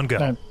 on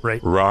go,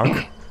 right?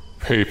 Rock,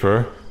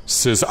 paper,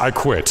 scissors. I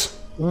quit.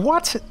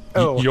 What?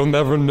 Oh. You'll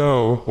never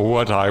know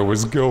what I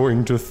was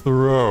going to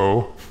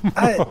throw.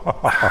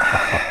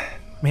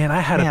 Man, I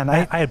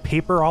had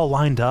paper all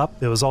lined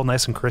up. It was all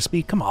nice and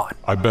crispy. Come on.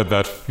 I bet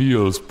that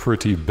feels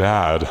pretty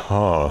bad,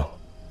 huh?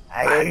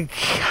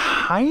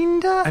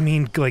 Kinda? I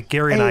mean, like,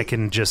 Gary and I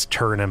can just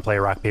turn and play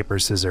rock, paper,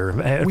 scissors.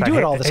 We do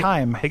it all the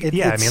time. I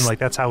mean, like,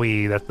 that's how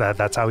we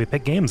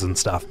pick games and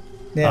stuff.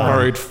 Yeah. All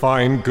right,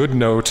 fine. Good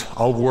note.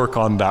 I'll work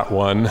on that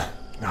one.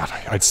 God,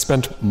 I'd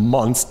spent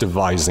months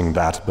devising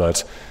that,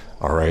 but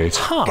all right.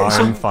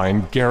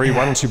 Fine. Gary,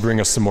 why don't you bring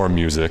us some more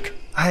music?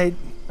 All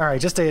right,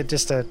 just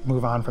to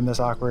move on from this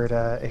awkward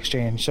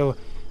exchange. So,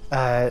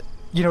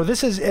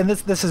 this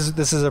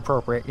is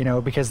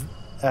appropriate, because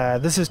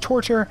this is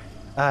torture.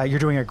 You're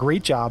doing a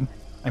great job.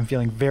 I'm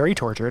feeling very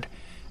tortured.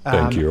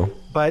 Thank you.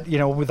 But,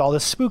 with all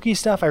this spooky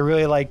stuff, I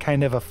really like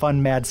kind of a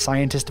fun, mad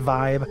scientist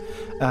vibe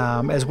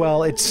as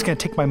well. It's going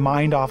to take my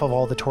mind off of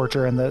all the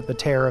torture and the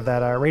terror of that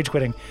rage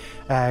quitting.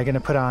 Going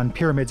to put on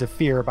Pyramids of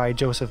Fear by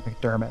Joseph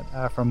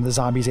McDermott from the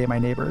Zombies Ate My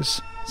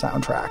Neighbors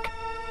soundtrack.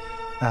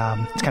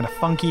 It's kind of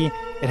funky.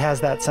 It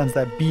has that sense,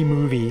 that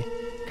B-movie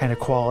kind of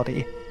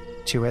quality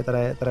to it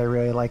that I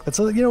really like. That's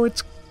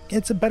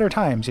it's a better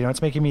times.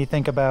 It's making me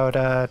think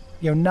about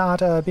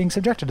not being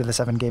subjected to the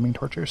 7 gaming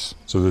tortures.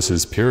 So this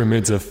is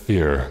Pyramids of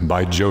Fear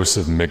by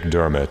Joseph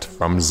McDermott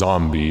from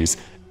Zombies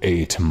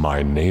Ate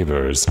My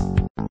Neighbors.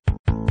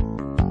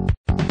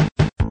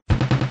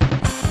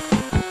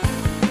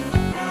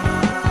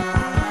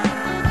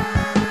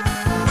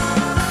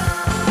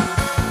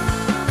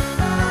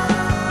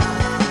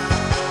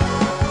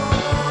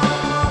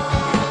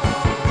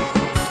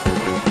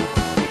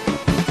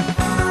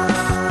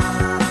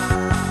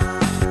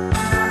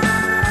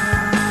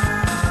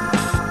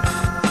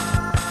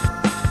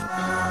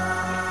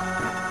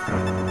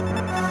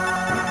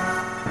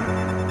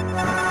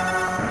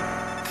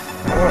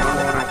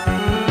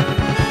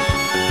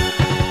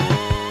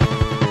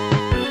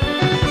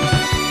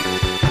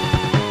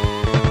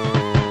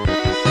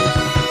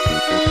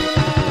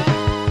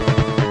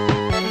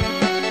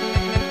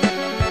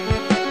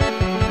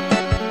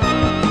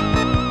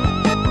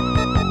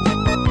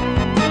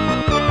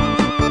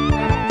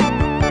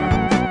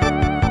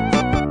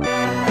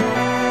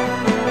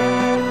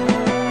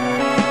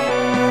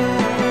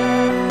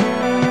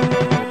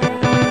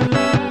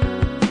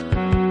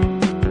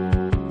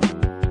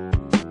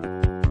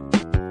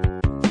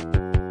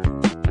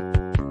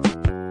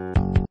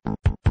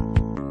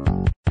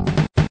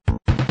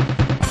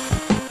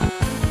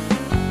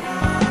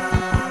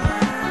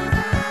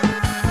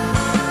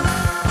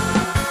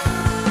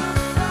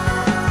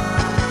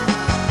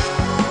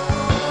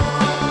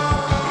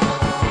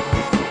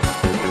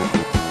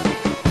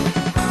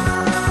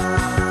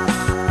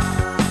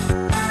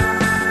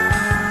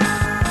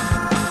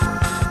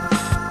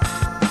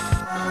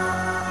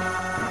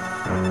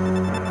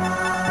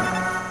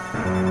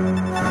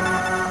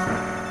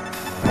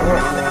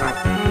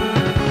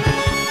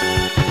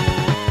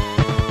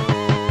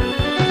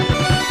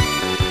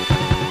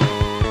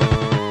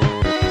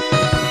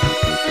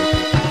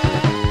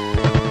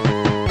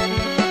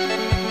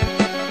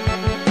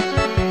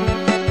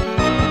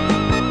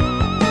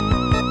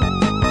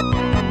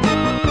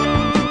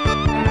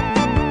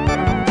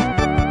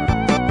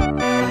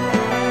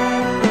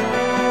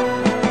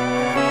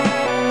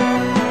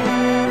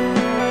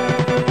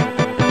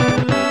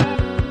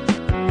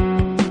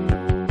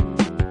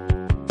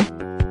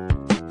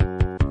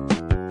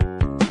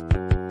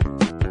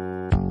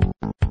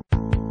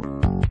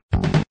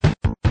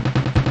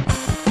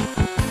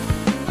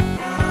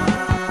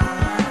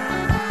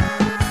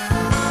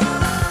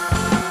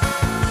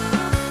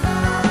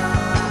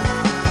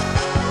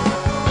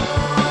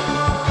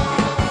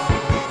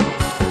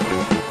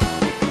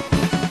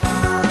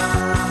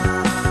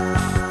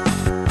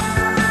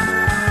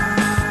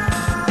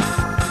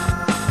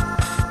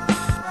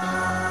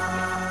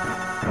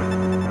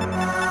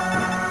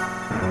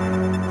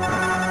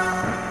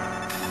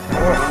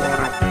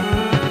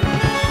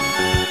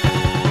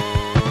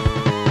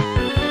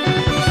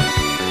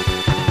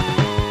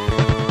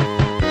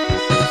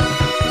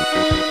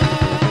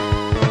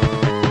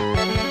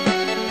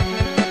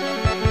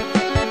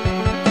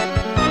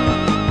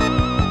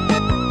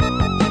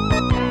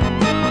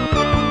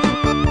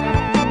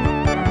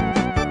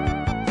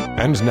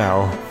 And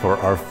now for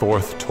our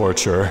fourth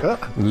torture,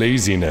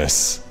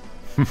 laziness.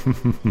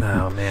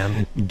 Oh,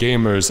 man.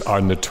 Gamers are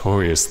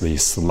notoriously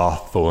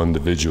slothful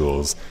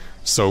individuals,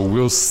 so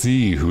we'll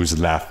see who's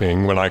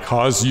laughing when I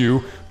cause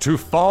you to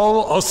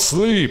fall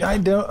asleep. I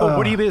don't.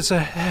 What do you mean?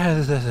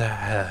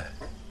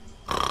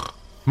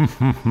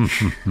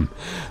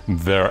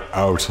 They're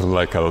out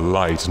like a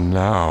light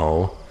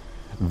now.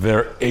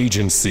 Their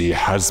agency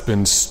has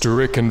been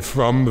stricken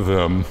from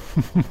them.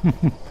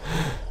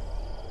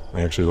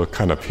 They actually look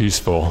kind of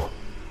peaceful.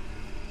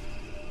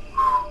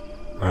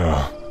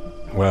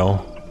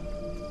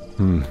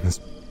 This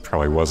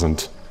probably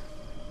wasn't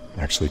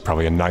actually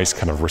probably a nice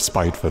kind of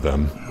respite for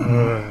them.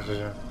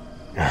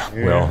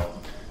 Well,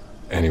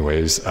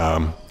 anyways,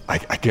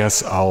 I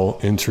guess I'll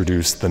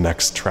introduce the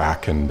next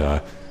track and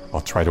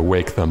I'll try to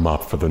wake them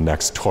up for the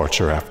next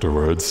torture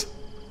afterwards.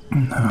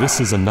 This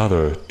is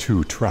another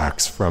 2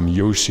 tracks from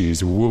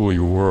Yoshi's Woolly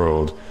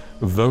World.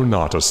 Though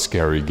not a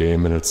scary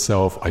game in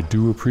itself, I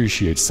do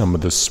appreciate some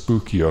of the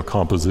spookier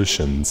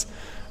compositions.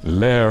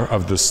 Lair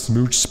of the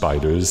Smooch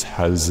Spiders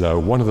has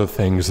one of the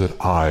things that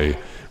I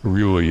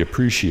really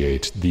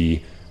appreciate,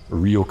 the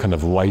real kind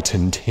of light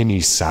and tinny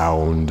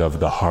sound of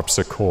the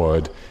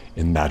harpsichord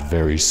in that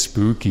very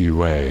spooky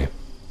way.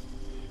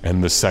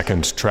 And the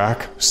second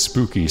track,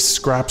 Spooky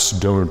Scraps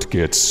Don't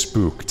Get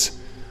Spooked,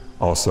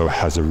 also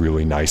has a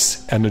really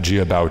nice energy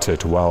about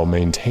it while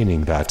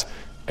maintaining that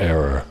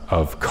air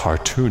of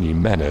cartoony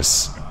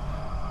menace.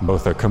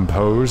 Both are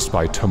composed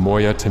by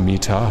Tomoya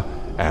Tomita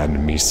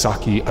and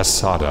Misaki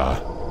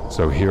Asada.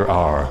 So here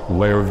are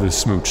Lair of the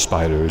Smooch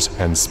Spiders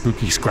and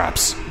Spooky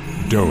Scraps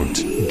Don't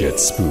Get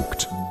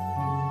Spooked.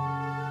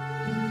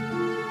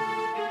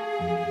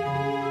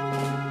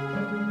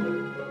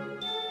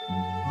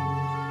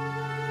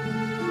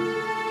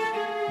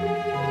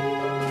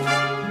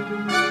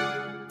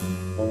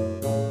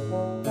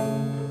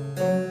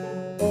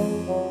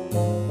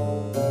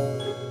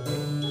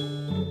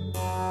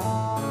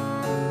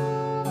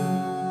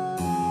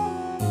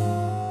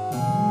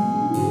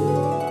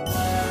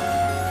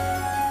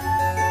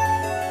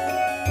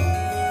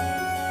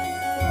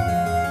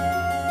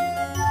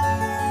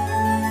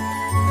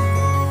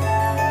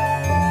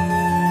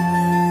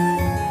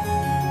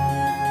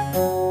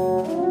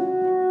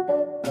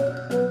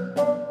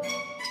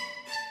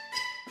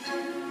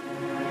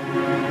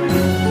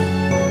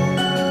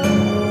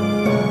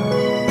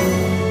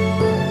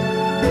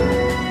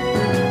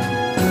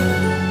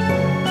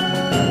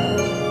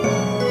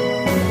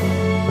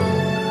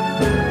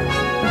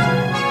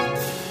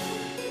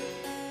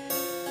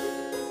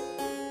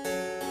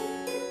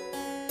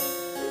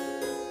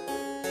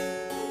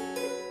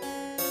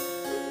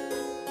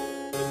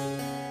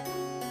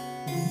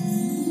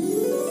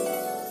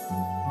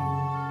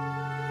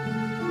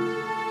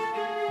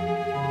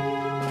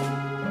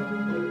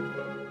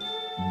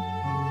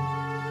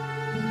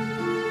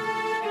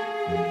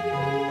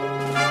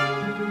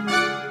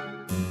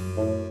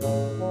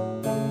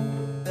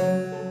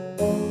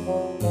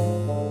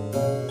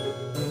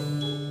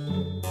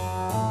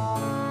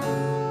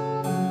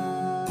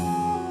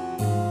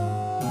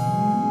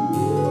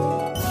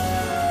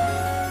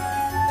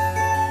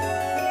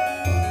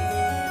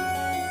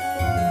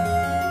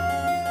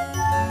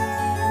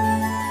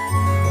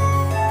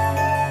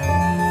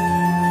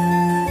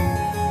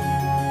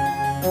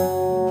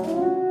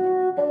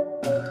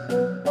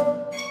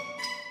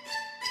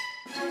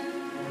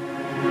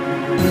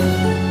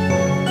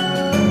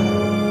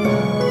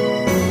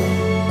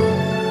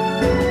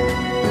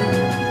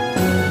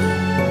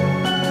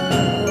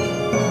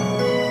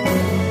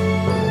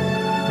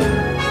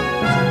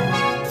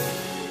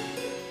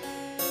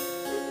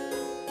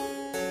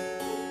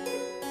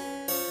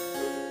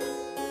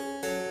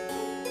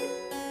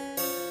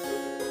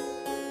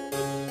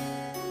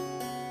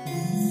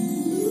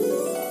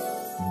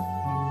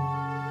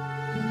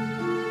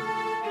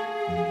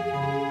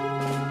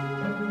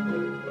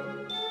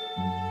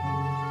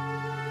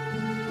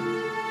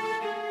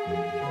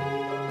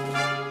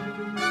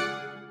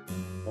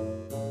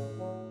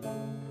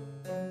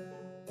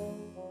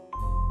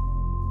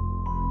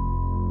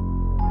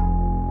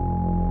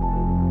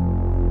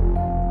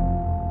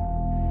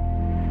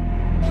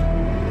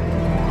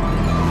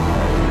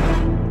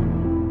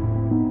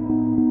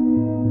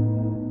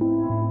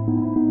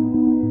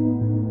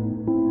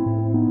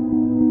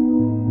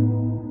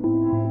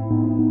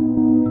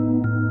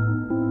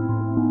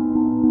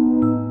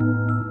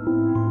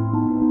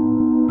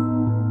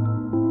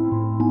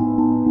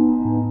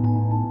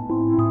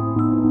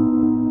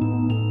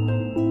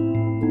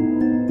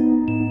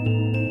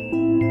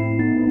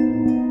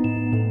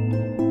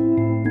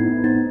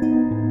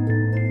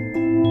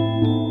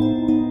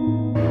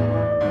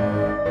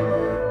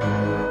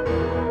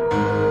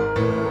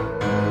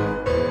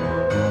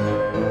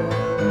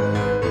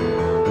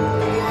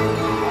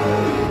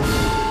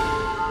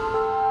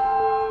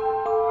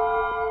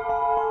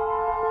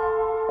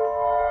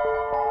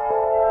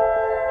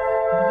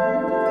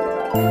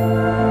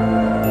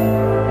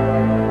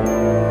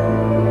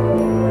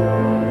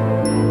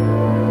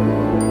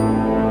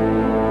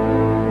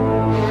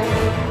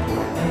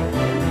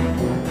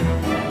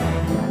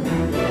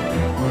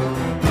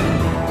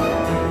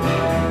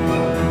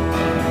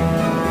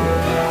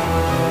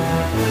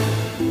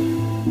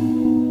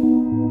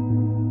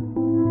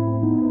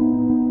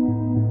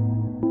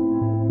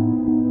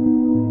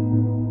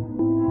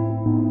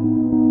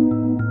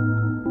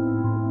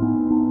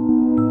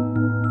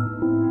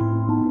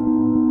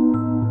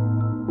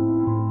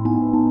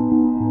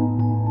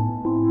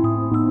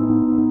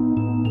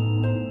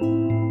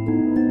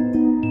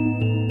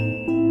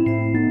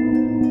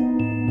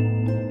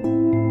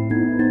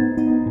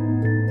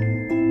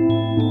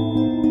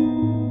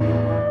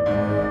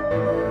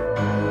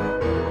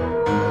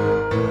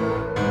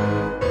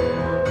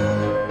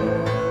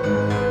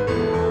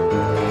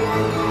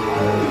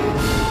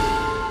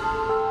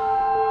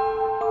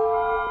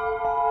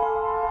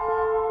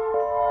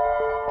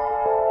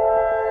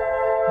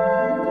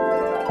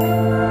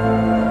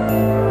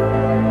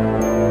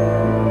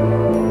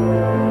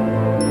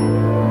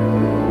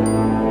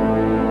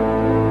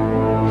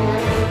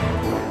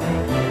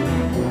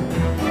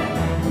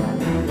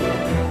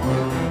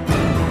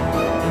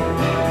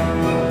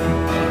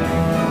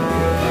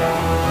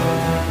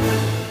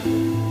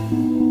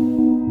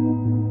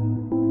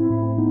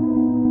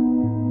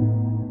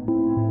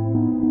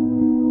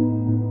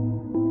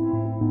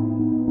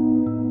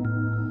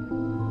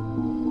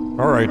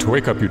 right,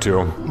 wake up, you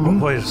two.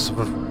 Boys,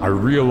 I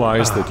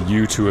realize that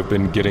you two have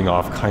been getting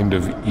off kind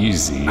of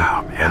easy,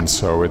 and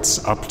so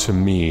it's up to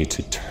me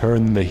to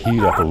turn the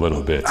heat up a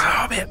little bit.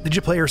 Oh, man, did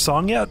you play your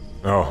song yet?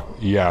 Oh,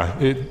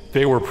 yeah,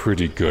 they were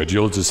pretty good.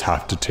 You'll just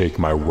have to take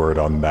my word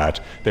on that.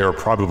 They were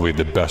probably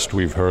the best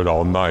we've heard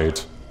all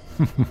night.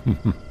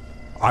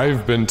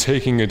 I've been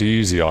taking it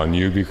easy on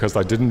you because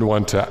I didn't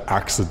want to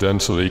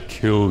accidentally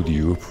kill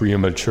you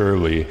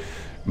prematurely,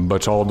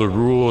 but all the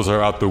rules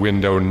are out the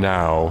window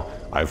now.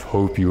 I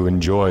hope you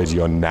enjoyed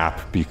your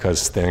nap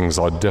because things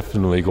are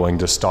definitely going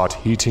to start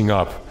heating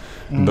up.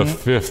 The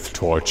fifth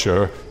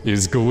torture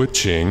is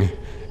glitching,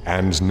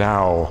 and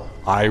now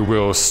I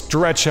will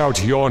stretch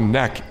out your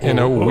neck in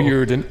a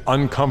weird and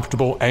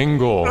uncomfortable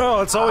angle.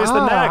 Oh, it's always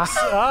the next.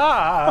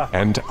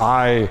 And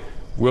I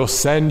will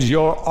send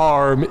your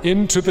arm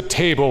into the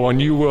table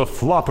and you will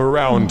flop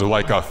around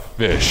like a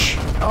fish.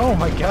 Oh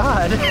my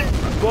god.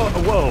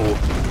 Whoa.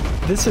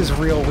 This is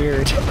real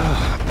weird.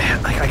 Oh,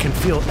 man, like I can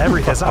feel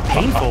everything. It's not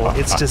painful.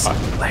 It's just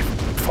like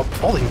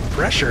falling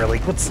pressure.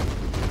 Like what's...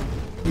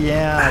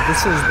 Yeah,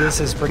 this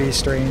is pretty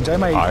strange.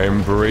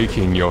 I'm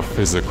breaking your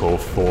physical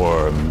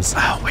forms.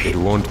 Oh, wait. It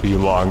won't be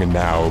long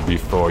now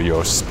before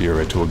your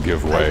spirit will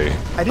give way.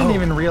 I didn't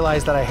even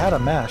realize that I had a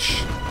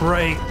mesh.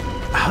 Right.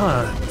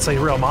 Huh. It's like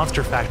a real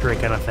Monster Factory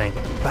kind of thing.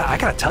 But I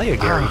gotta tell you,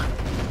 Gary,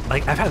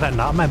 like I've had that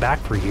knot in my back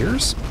for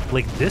years.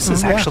 Like this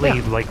is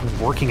actually like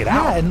working it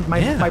out. Yeah, and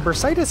my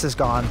bursitis is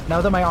gone.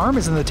 Now that my arm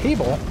is in the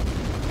table.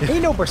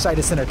 Ain't no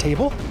bursitis in a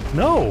table.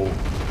 No.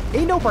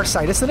 Ain't no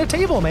bursitis in a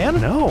table,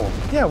 man. No.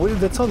 Yeah,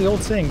 that's how the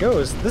old saying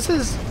goes. This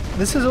is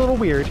a little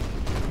weird.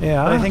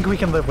 Yeah. But I think we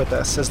can live with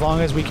this as long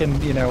as we can,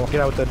 get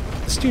out the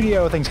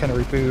studio, things kind of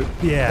reboot.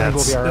 Yeah. I think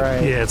we'll be all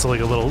right. Yeah, it's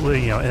like a little,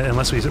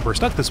 unless we're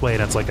stuck this way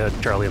and it's like a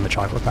Charlie and the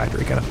Chocolate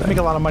Factory kind of thing. Make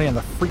a lot of money on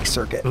the freak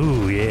circuit.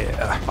 Ooh,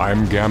 yeah.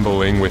 I'm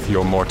gambling with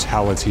your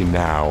mortality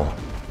now,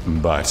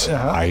 but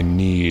I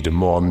need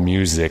more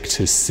music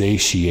to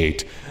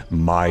satiate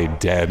my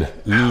dead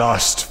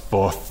lust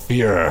for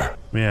fear.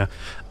 Yeah.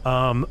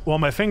 Well,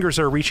 my fingers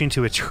are reaching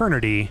to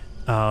eternity.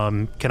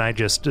 Can I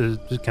just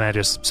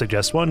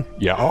suggest one?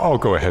 Yeah, I'll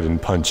go ahead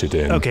and punch it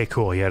in. Okay,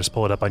 cool. Yeah, just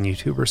pull it up on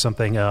YouTube or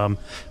something.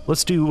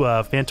 Let's do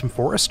Phantom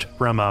Forest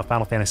from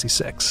Final Fantasy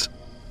VI.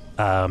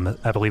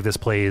 I believe this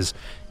plays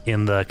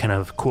in the kind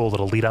of cool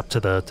little lead up to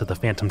the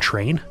Phantom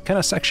Train kind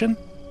of section.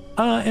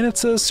 And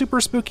it's a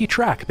super spooky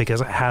track because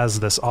it has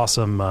this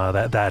awesome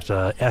that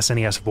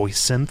SNES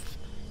voice synth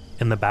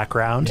in the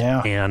background,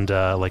 and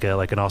like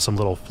an awesome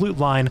little flute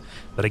line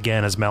that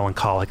again is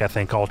melancholic. I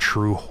think all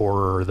true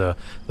horror, the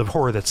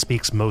horror that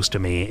speaks most to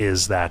me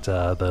is that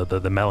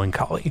the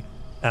melancholy,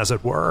 as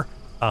it were.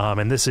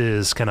 And this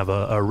is kind of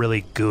a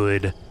really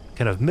good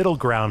kind of middle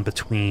ground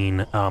between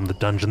the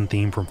dungeon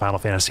theme from Final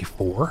Fantasy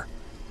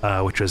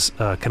IV, which is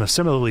kind of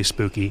similarly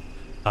spooky,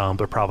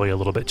 but probably a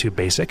little bit too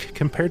basic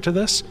compared to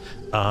this.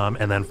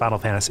 And then Final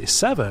Fantasy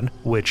VII,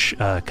 which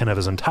kind of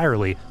is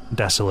entirely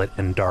desolate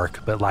and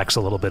dark, but lacks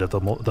a little bit of the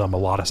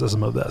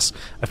melodicism of this.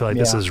 I feel like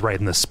this is right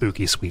in the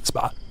spooky sweet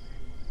spot.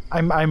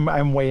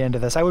 I'm way into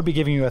this. I would be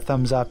giving you a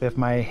thumbs up if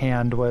my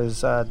hand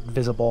was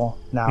visible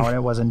now and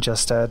it wasn't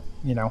just a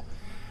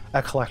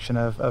collection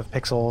of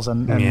pixels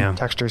and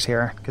textures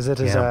here, because it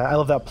is. I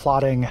love that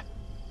plodding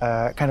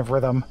kind of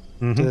rhythm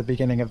to the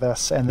beginning of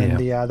this, and then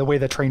the way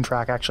the train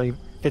track actually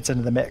fits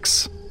into the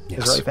mix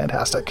is really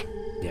fantastic.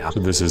 Yeah.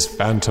 So this is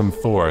Phantom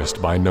Forest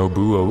by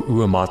Nobuo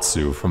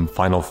Uematsu from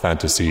Final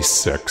Fantasy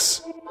VI.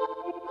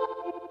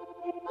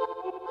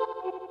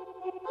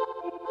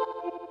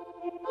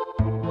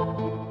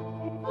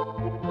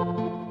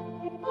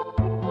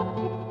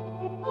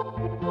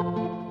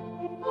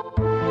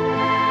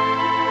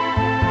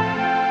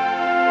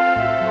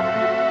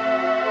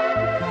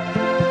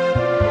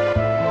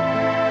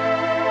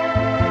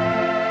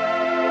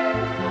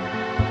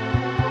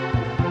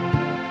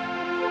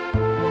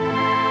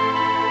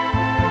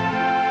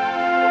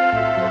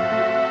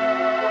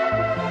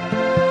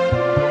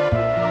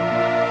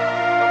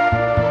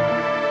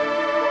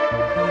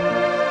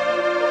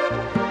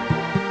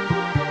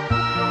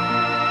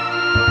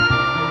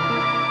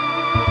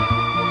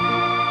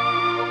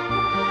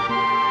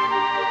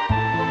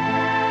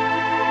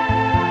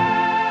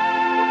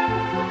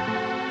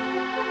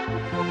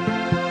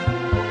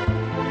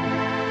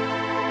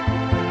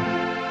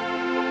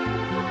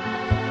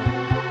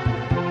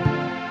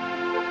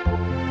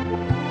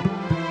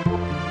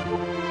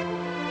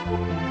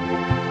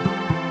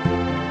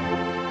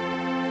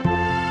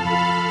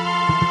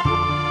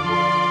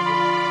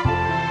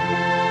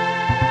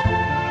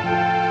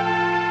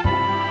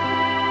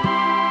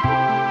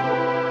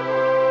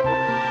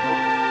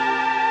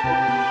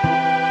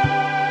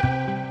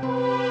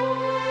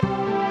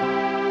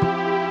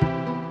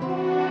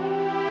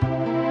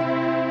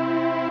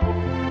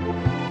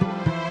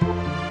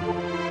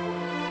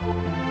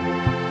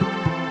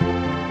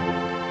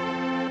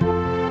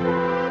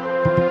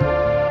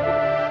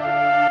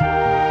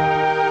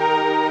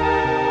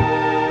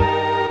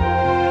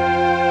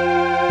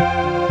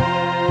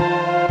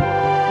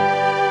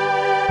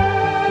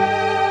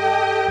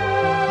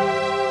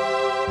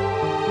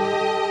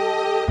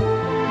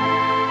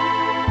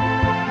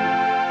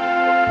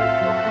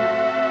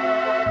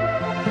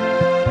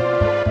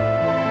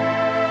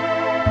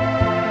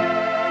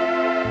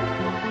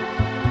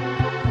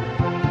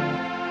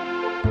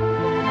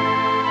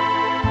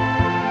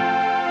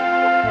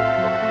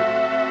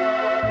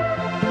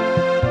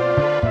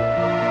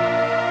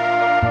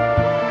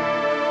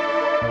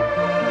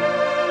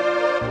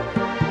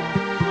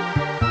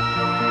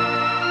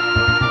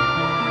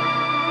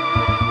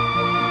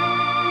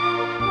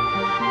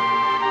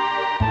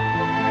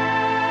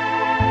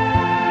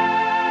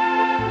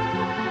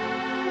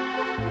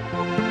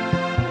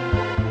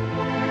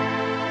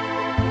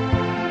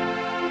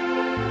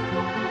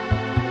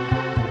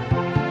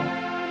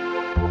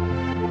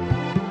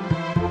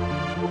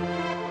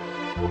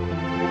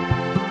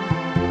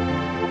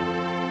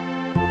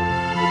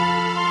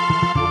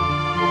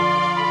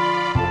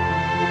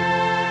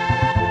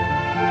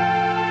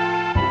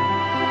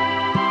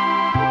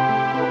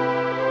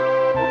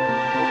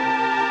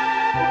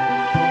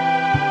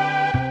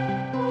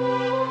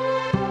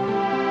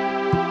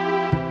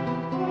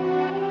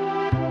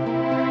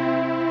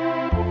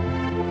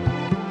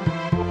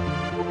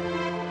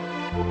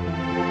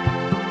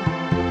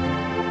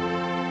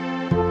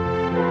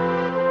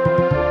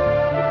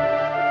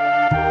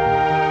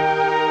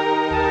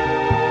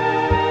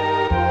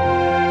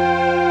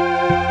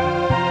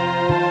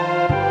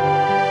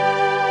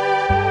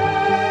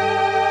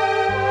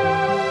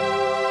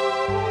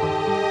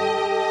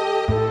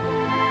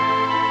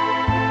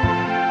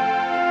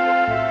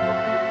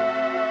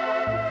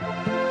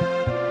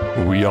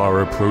 We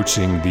are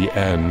approaching the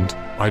end.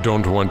 I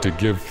don't want to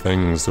give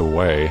things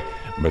away,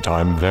 but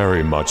I'm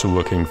very much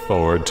looking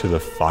forward to the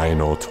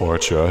final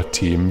torture,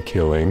 team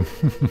killing.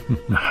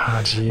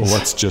 Jeez.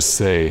 Let's just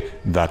say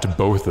that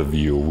both of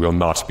you will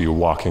not be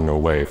walking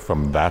away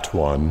from that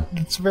one.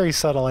 It's very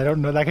subtle. I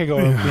don't know. That could go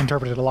be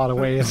interpreted a lot of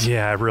ways.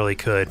 Yeah, it really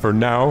could. For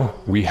now,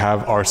 we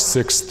have our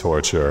sixth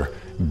torture,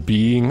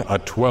 being a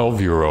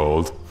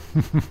 12-year-old.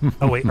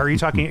 Oh, wait, are you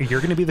talking,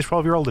 you're going to be the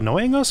 12-year-old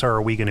annoying us, or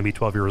are we going to be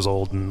 12 years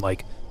old and,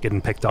 like,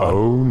 getting picked on?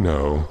 Oh,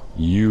 no.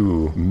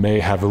 You may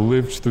have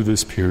lived through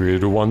this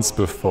period once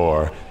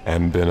before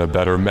and been a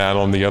better man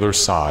on the other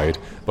side,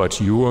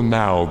 but you will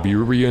now be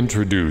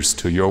reintroduced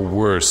to your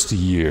worst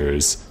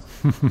years.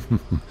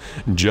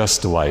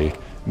 Just like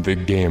the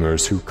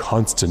gamers who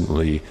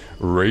constantly,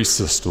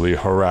 racistly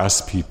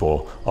harass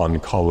people on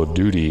Call of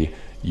Duty,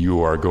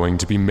 you are going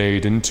to be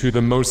made into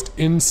the most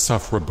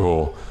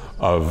insufferable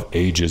of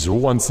ages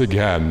once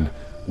again,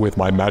 with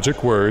my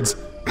magic words,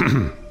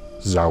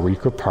 Zowie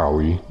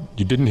Kapowie.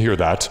 You didn't hear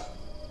that,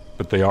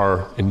 but they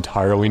are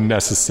entirely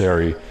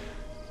necessary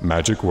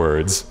magic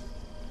words.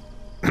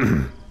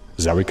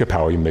 Zowie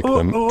Kapowie make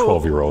them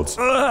 12-year-olds.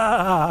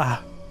 Wow,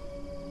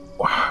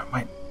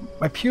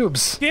 my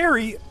pubes.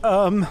 Gary,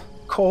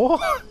 Cole?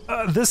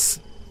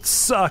 this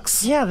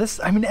sucks. Yeah,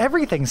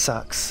 everything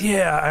sucks.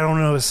 Yeah, I don't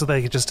know, it's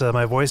like just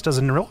my voice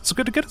doesn't roll. It's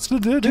good to get to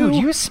do. Dude,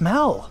 you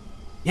smell.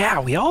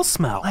 Yeah, we all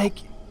smell. Like,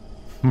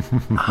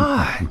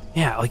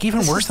 yeah, like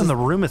even worse than the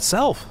room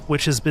itself,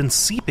 which has been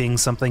seeping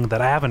something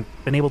that I haven't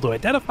been able to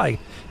identify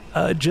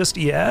just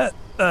yet.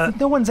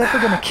 No one's ever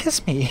gonna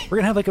kiss me. We're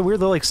gonna have like a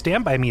weird little like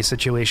stand by me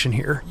situation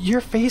here.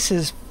 Your face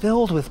is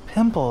filled with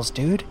pimples,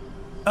 dude.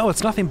 Oh,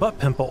 it's nothing but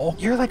pimple.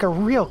 You're like a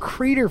real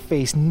crater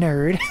face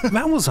nerd.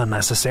 That was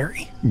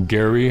unnecessary.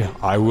 Gary,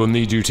 I will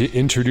need you to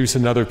introduce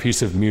another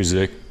piece of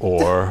music,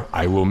 or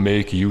I will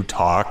make you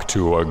talk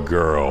to a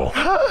girl.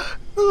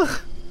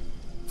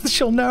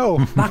 She'll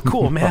know. Not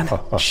cool, man.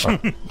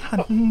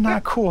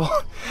 Not cool.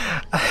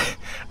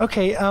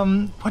 Okay,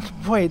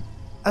 wait,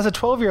 as a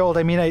 12-year-old,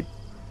 I mean, I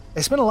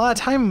spent a lot of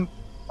time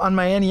on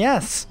my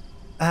NES,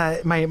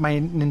 my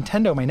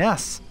Nintendo, my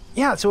NES.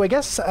 Yeah, so I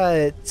guess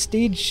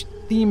stage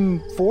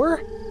theme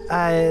 4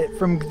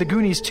 from the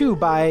Goonies 2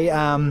 by,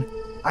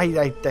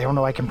 I don't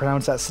know I can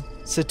pronounce that,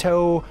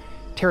 Sato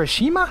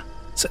Terashima?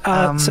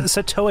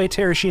 Satoe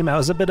Terashima. I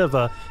was a bit of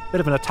an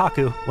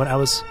otaku when I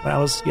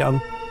was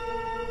young.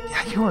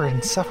 Yeah, you were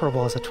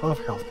insufferable as a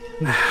 12-year-old.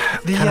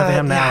 Kind of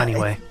am now,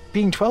 anyway.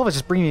 Being 12 is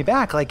just bringing me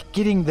back, like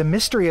getting the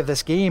mystery of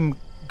this game,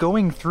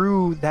 going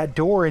through that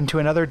door into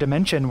another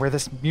dimension where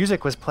this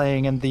music was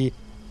playing, and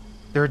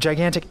there are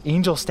gigantic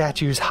angel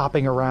statues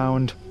hopping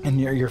around,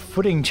 and your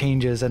footing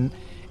changes, and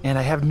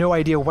I have no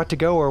idea what to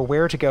go or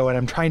where to go, and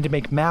I'm trying to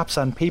make maps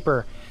on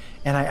paper,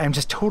 and I'm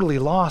just totally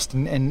lost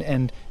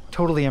and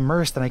totally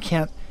immersed, and I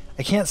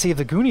can't save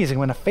the Goonies. I'm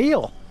going to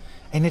fail,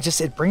 and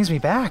it brings me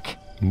back.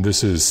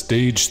 This is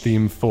Stage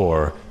Theme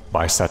 4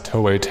 by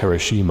Satoe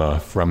Terashima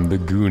from the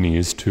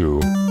Goonies 2.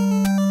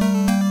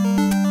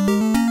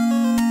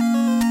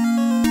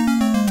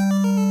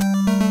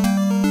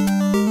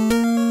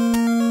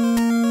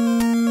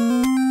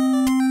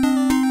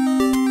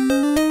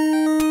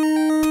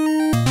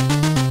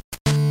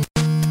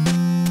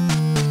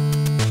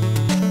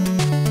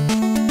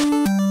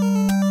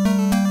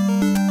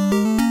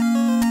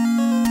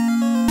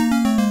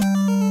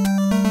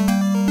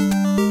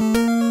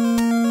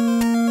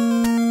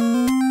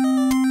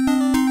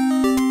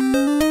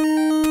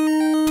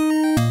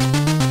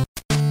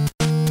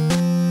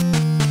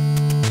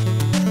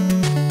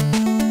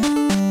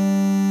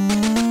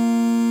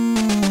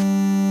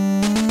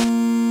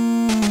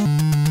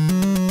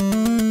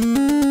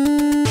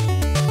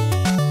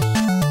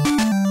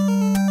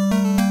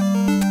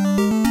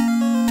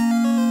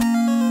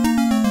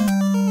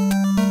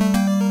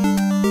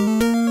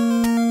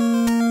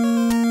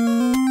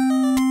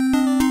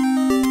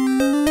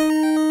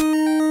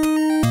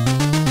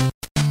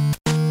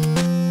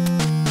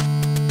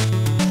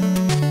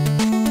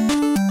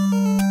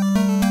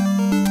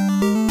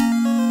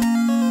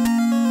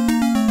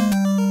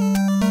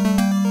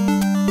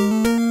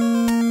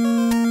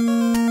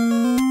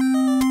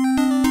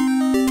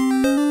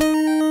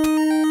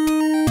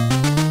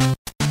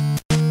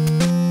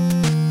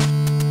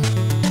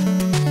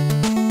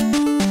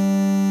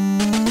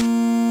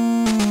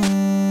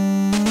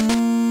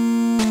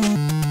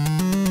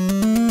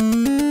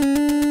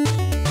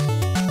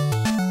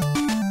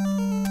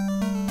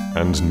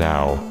 And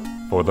now,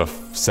 for the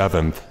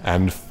seventh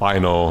and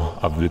final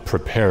of the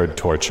prepared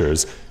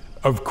tortures.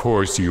 Of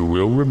course, you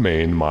will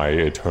remain my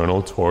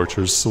eternal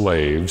torture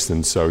slaves,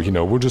 and so,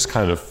 we'll just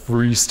kind of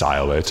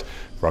freestyle it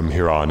from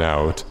here on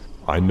out.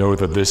 I know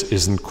that this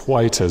isn't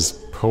quite as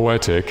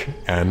poetic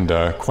and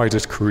quite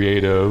as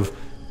creative,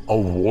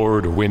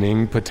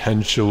 award-winning,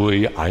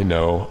 potentially. I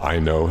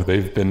know.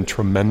 They've been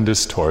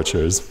tremendous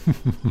tortures.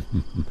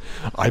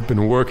 I've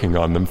been working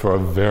on them for a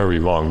very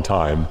long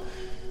time.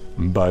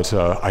 But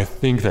I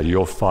think that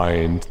you'll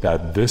find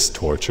that this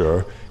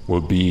torture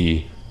will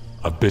be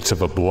a bit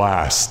of a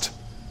blast.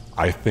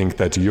 I think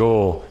that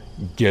you'll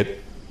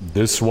get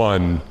this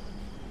one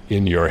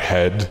in your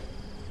head.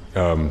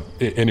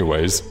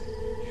 Anyways,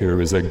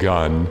 here is a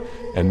gun,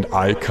 and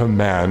I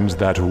command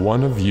that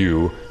one of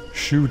you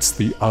shoots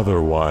the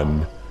other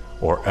one,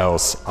 or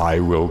else I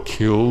will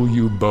kill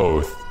you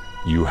both.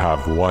 You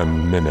have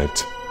 1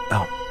 minute.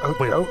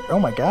 Oh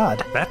my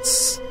God.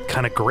 That's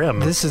kind of grim.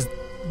 This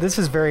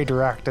is very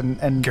direct,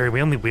 and Gary,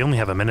 we only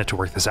have a minute to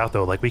work this out,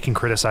 though. Like, we can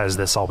criticize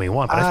this all we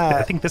want, but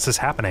I think this is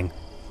happening.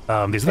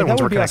 These other ones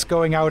that would be were us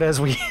going out as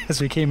we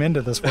came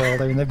into this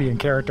world. I mean, that'd be in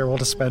character. We'll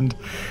just spend,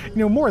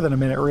 more than a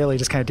minute really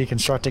just kind of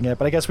deconstructing it.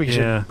 But I guess we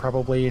should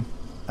probably.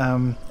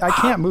 I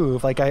can't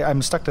move. Like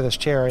I'm stuck to this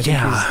chair. I think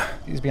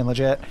he's being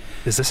legit.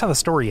 Is this how the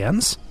story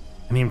ends?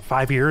 I mean,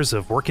 5 years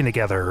of working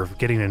together, of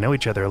getting to know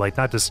each other. Like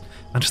not just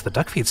the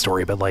duck feed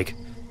story, but like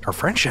our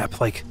friendship.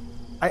 Like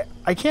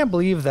I can't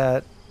believe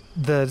that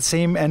the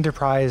same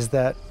enterprise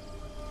that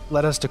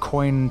led us to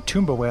coin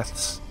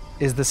Tumbawiths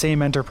is the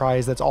same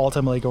enterprise that's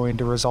ultimately going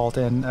to result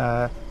in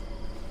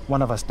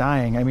one of us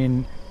dying. I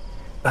mean,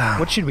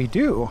 what should we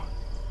do?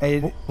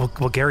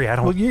 Well, Gary, I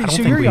don't.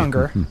 You're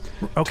younger.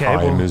 Okay,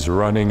 Time is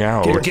running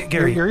out.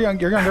 Gary, you're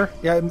younger.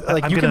 Yeah,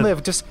 like you can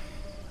live. Just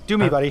do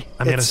me, buddy.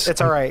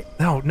 It's all right.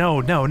 No.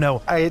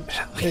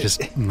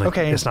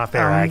 Okay. It's not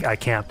fair. I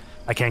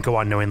can't go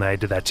on knowing that I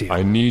did that to you.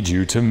 I need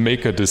you to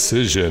make a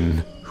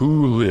decision.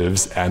 Who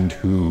lives and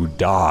who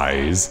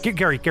dies?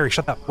 Gary,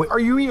 shut up. Wait, are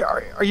you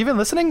even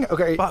listening?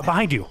 Okay.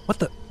 Behind you. What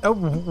the? Oh,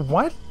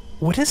 what?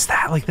 What is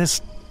that? Like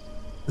this?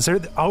 Is there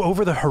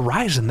over the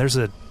horizon? There's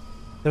a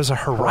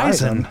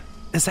horizon.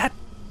 Is that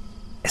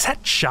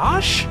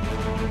Josh?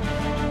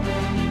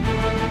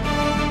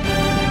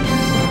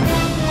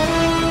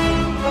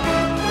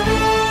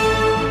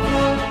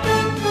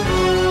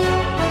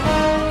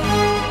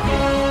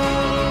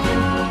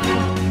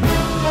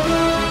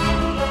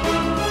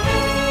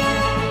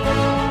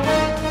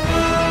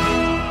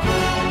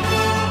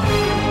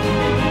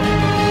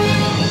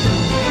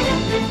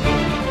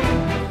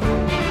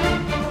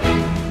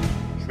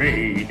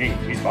 Training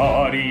his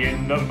body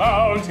in the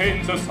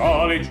mountains of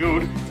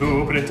solitude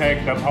to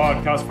protect the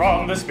podcast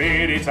from the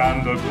spirits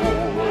and the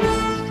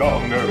ghouls.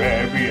 Stronger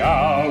every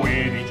hour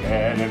with each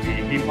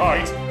enemy he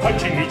fights,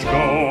 punching each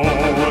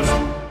ghost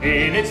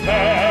in its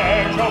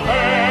natural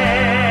face.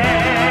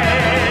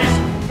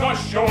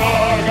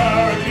 Joshua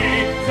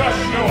Garrity,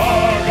 Joshua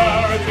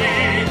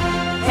Garrity,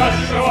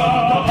 Joshua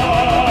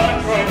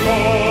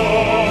Antragos.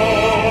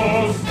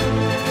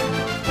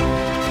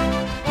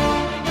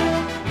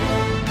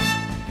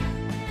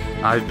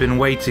 I've been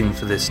waiting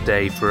for this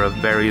day for a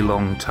very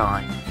long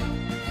time.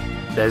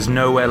 There's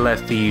nowhere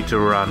left for you to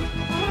run.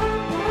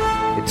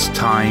 It's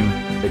time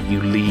that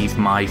you leave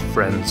my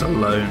friends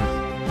alone.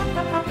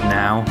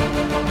 Now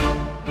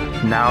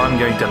I'm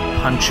going to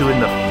punch you in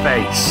the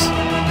face.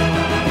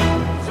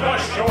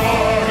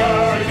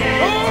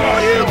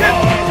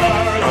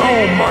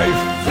 Oh, my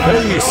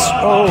face!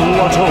 Oh,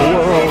 what a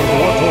world,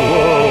 what a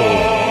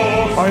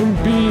world! I'm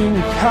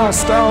being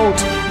cast out!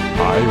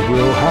 I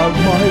will have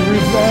my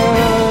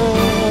revenge!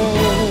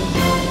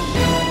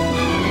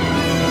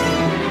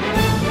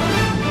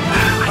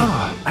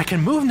 I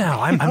can move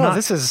now. I'm not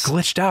this is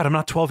glitched out. I'm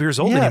not 12 years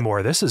old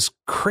anymore. This is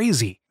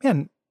crazy.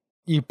 Man,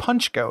 you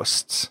punch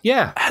ghosts.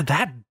 Yeah.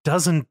 That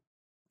doesn't...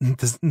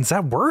 Does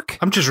that work?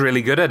 I'm just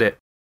really good at it.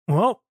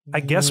 Well, I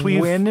guess we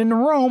win in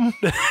Rome.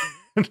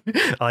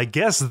 I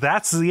guess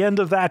that's the end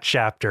of that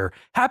chapter.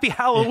 Happy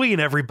Halloween,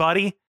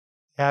 everybody.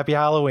 Happy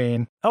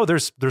Halloween. Oh,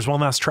 there's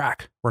one last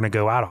track we're going to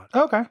go out on.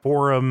 Okay.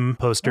 Forum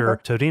poster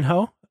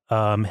Todinho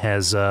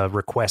has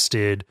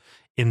requested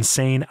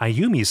Insane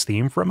Ayumi's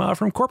theme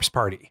from Corpse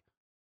Party.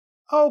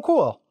 Oh,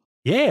 cool.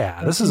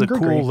 Yeah, this is a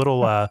cool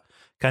little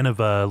kind of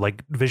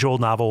like visual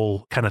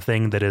novel kind of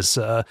thing that is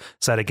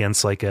set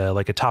against like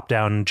a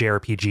top-down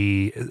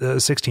JRPG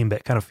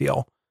 16-bit kind of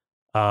feel.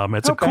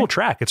 It's a cool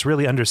track. It's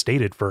really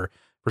understated for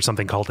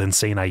something called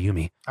Insane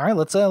Ayumi. All right,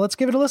 let's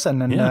give it a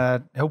listen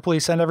and hopefully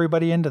send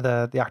everybody into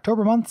the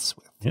October months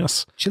with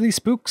chilly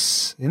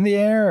spooks in the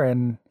air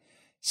and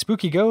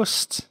spooky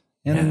ghosts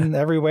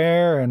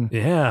everywhere and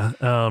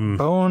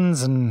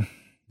bones and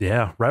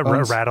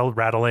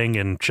rattling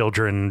and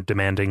children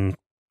demanding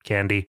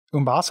candy.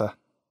 Umbasa.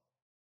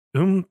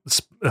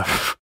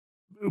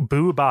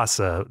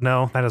 Boobasa.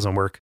 No, that doesn't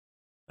work.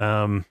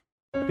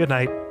 Good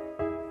night.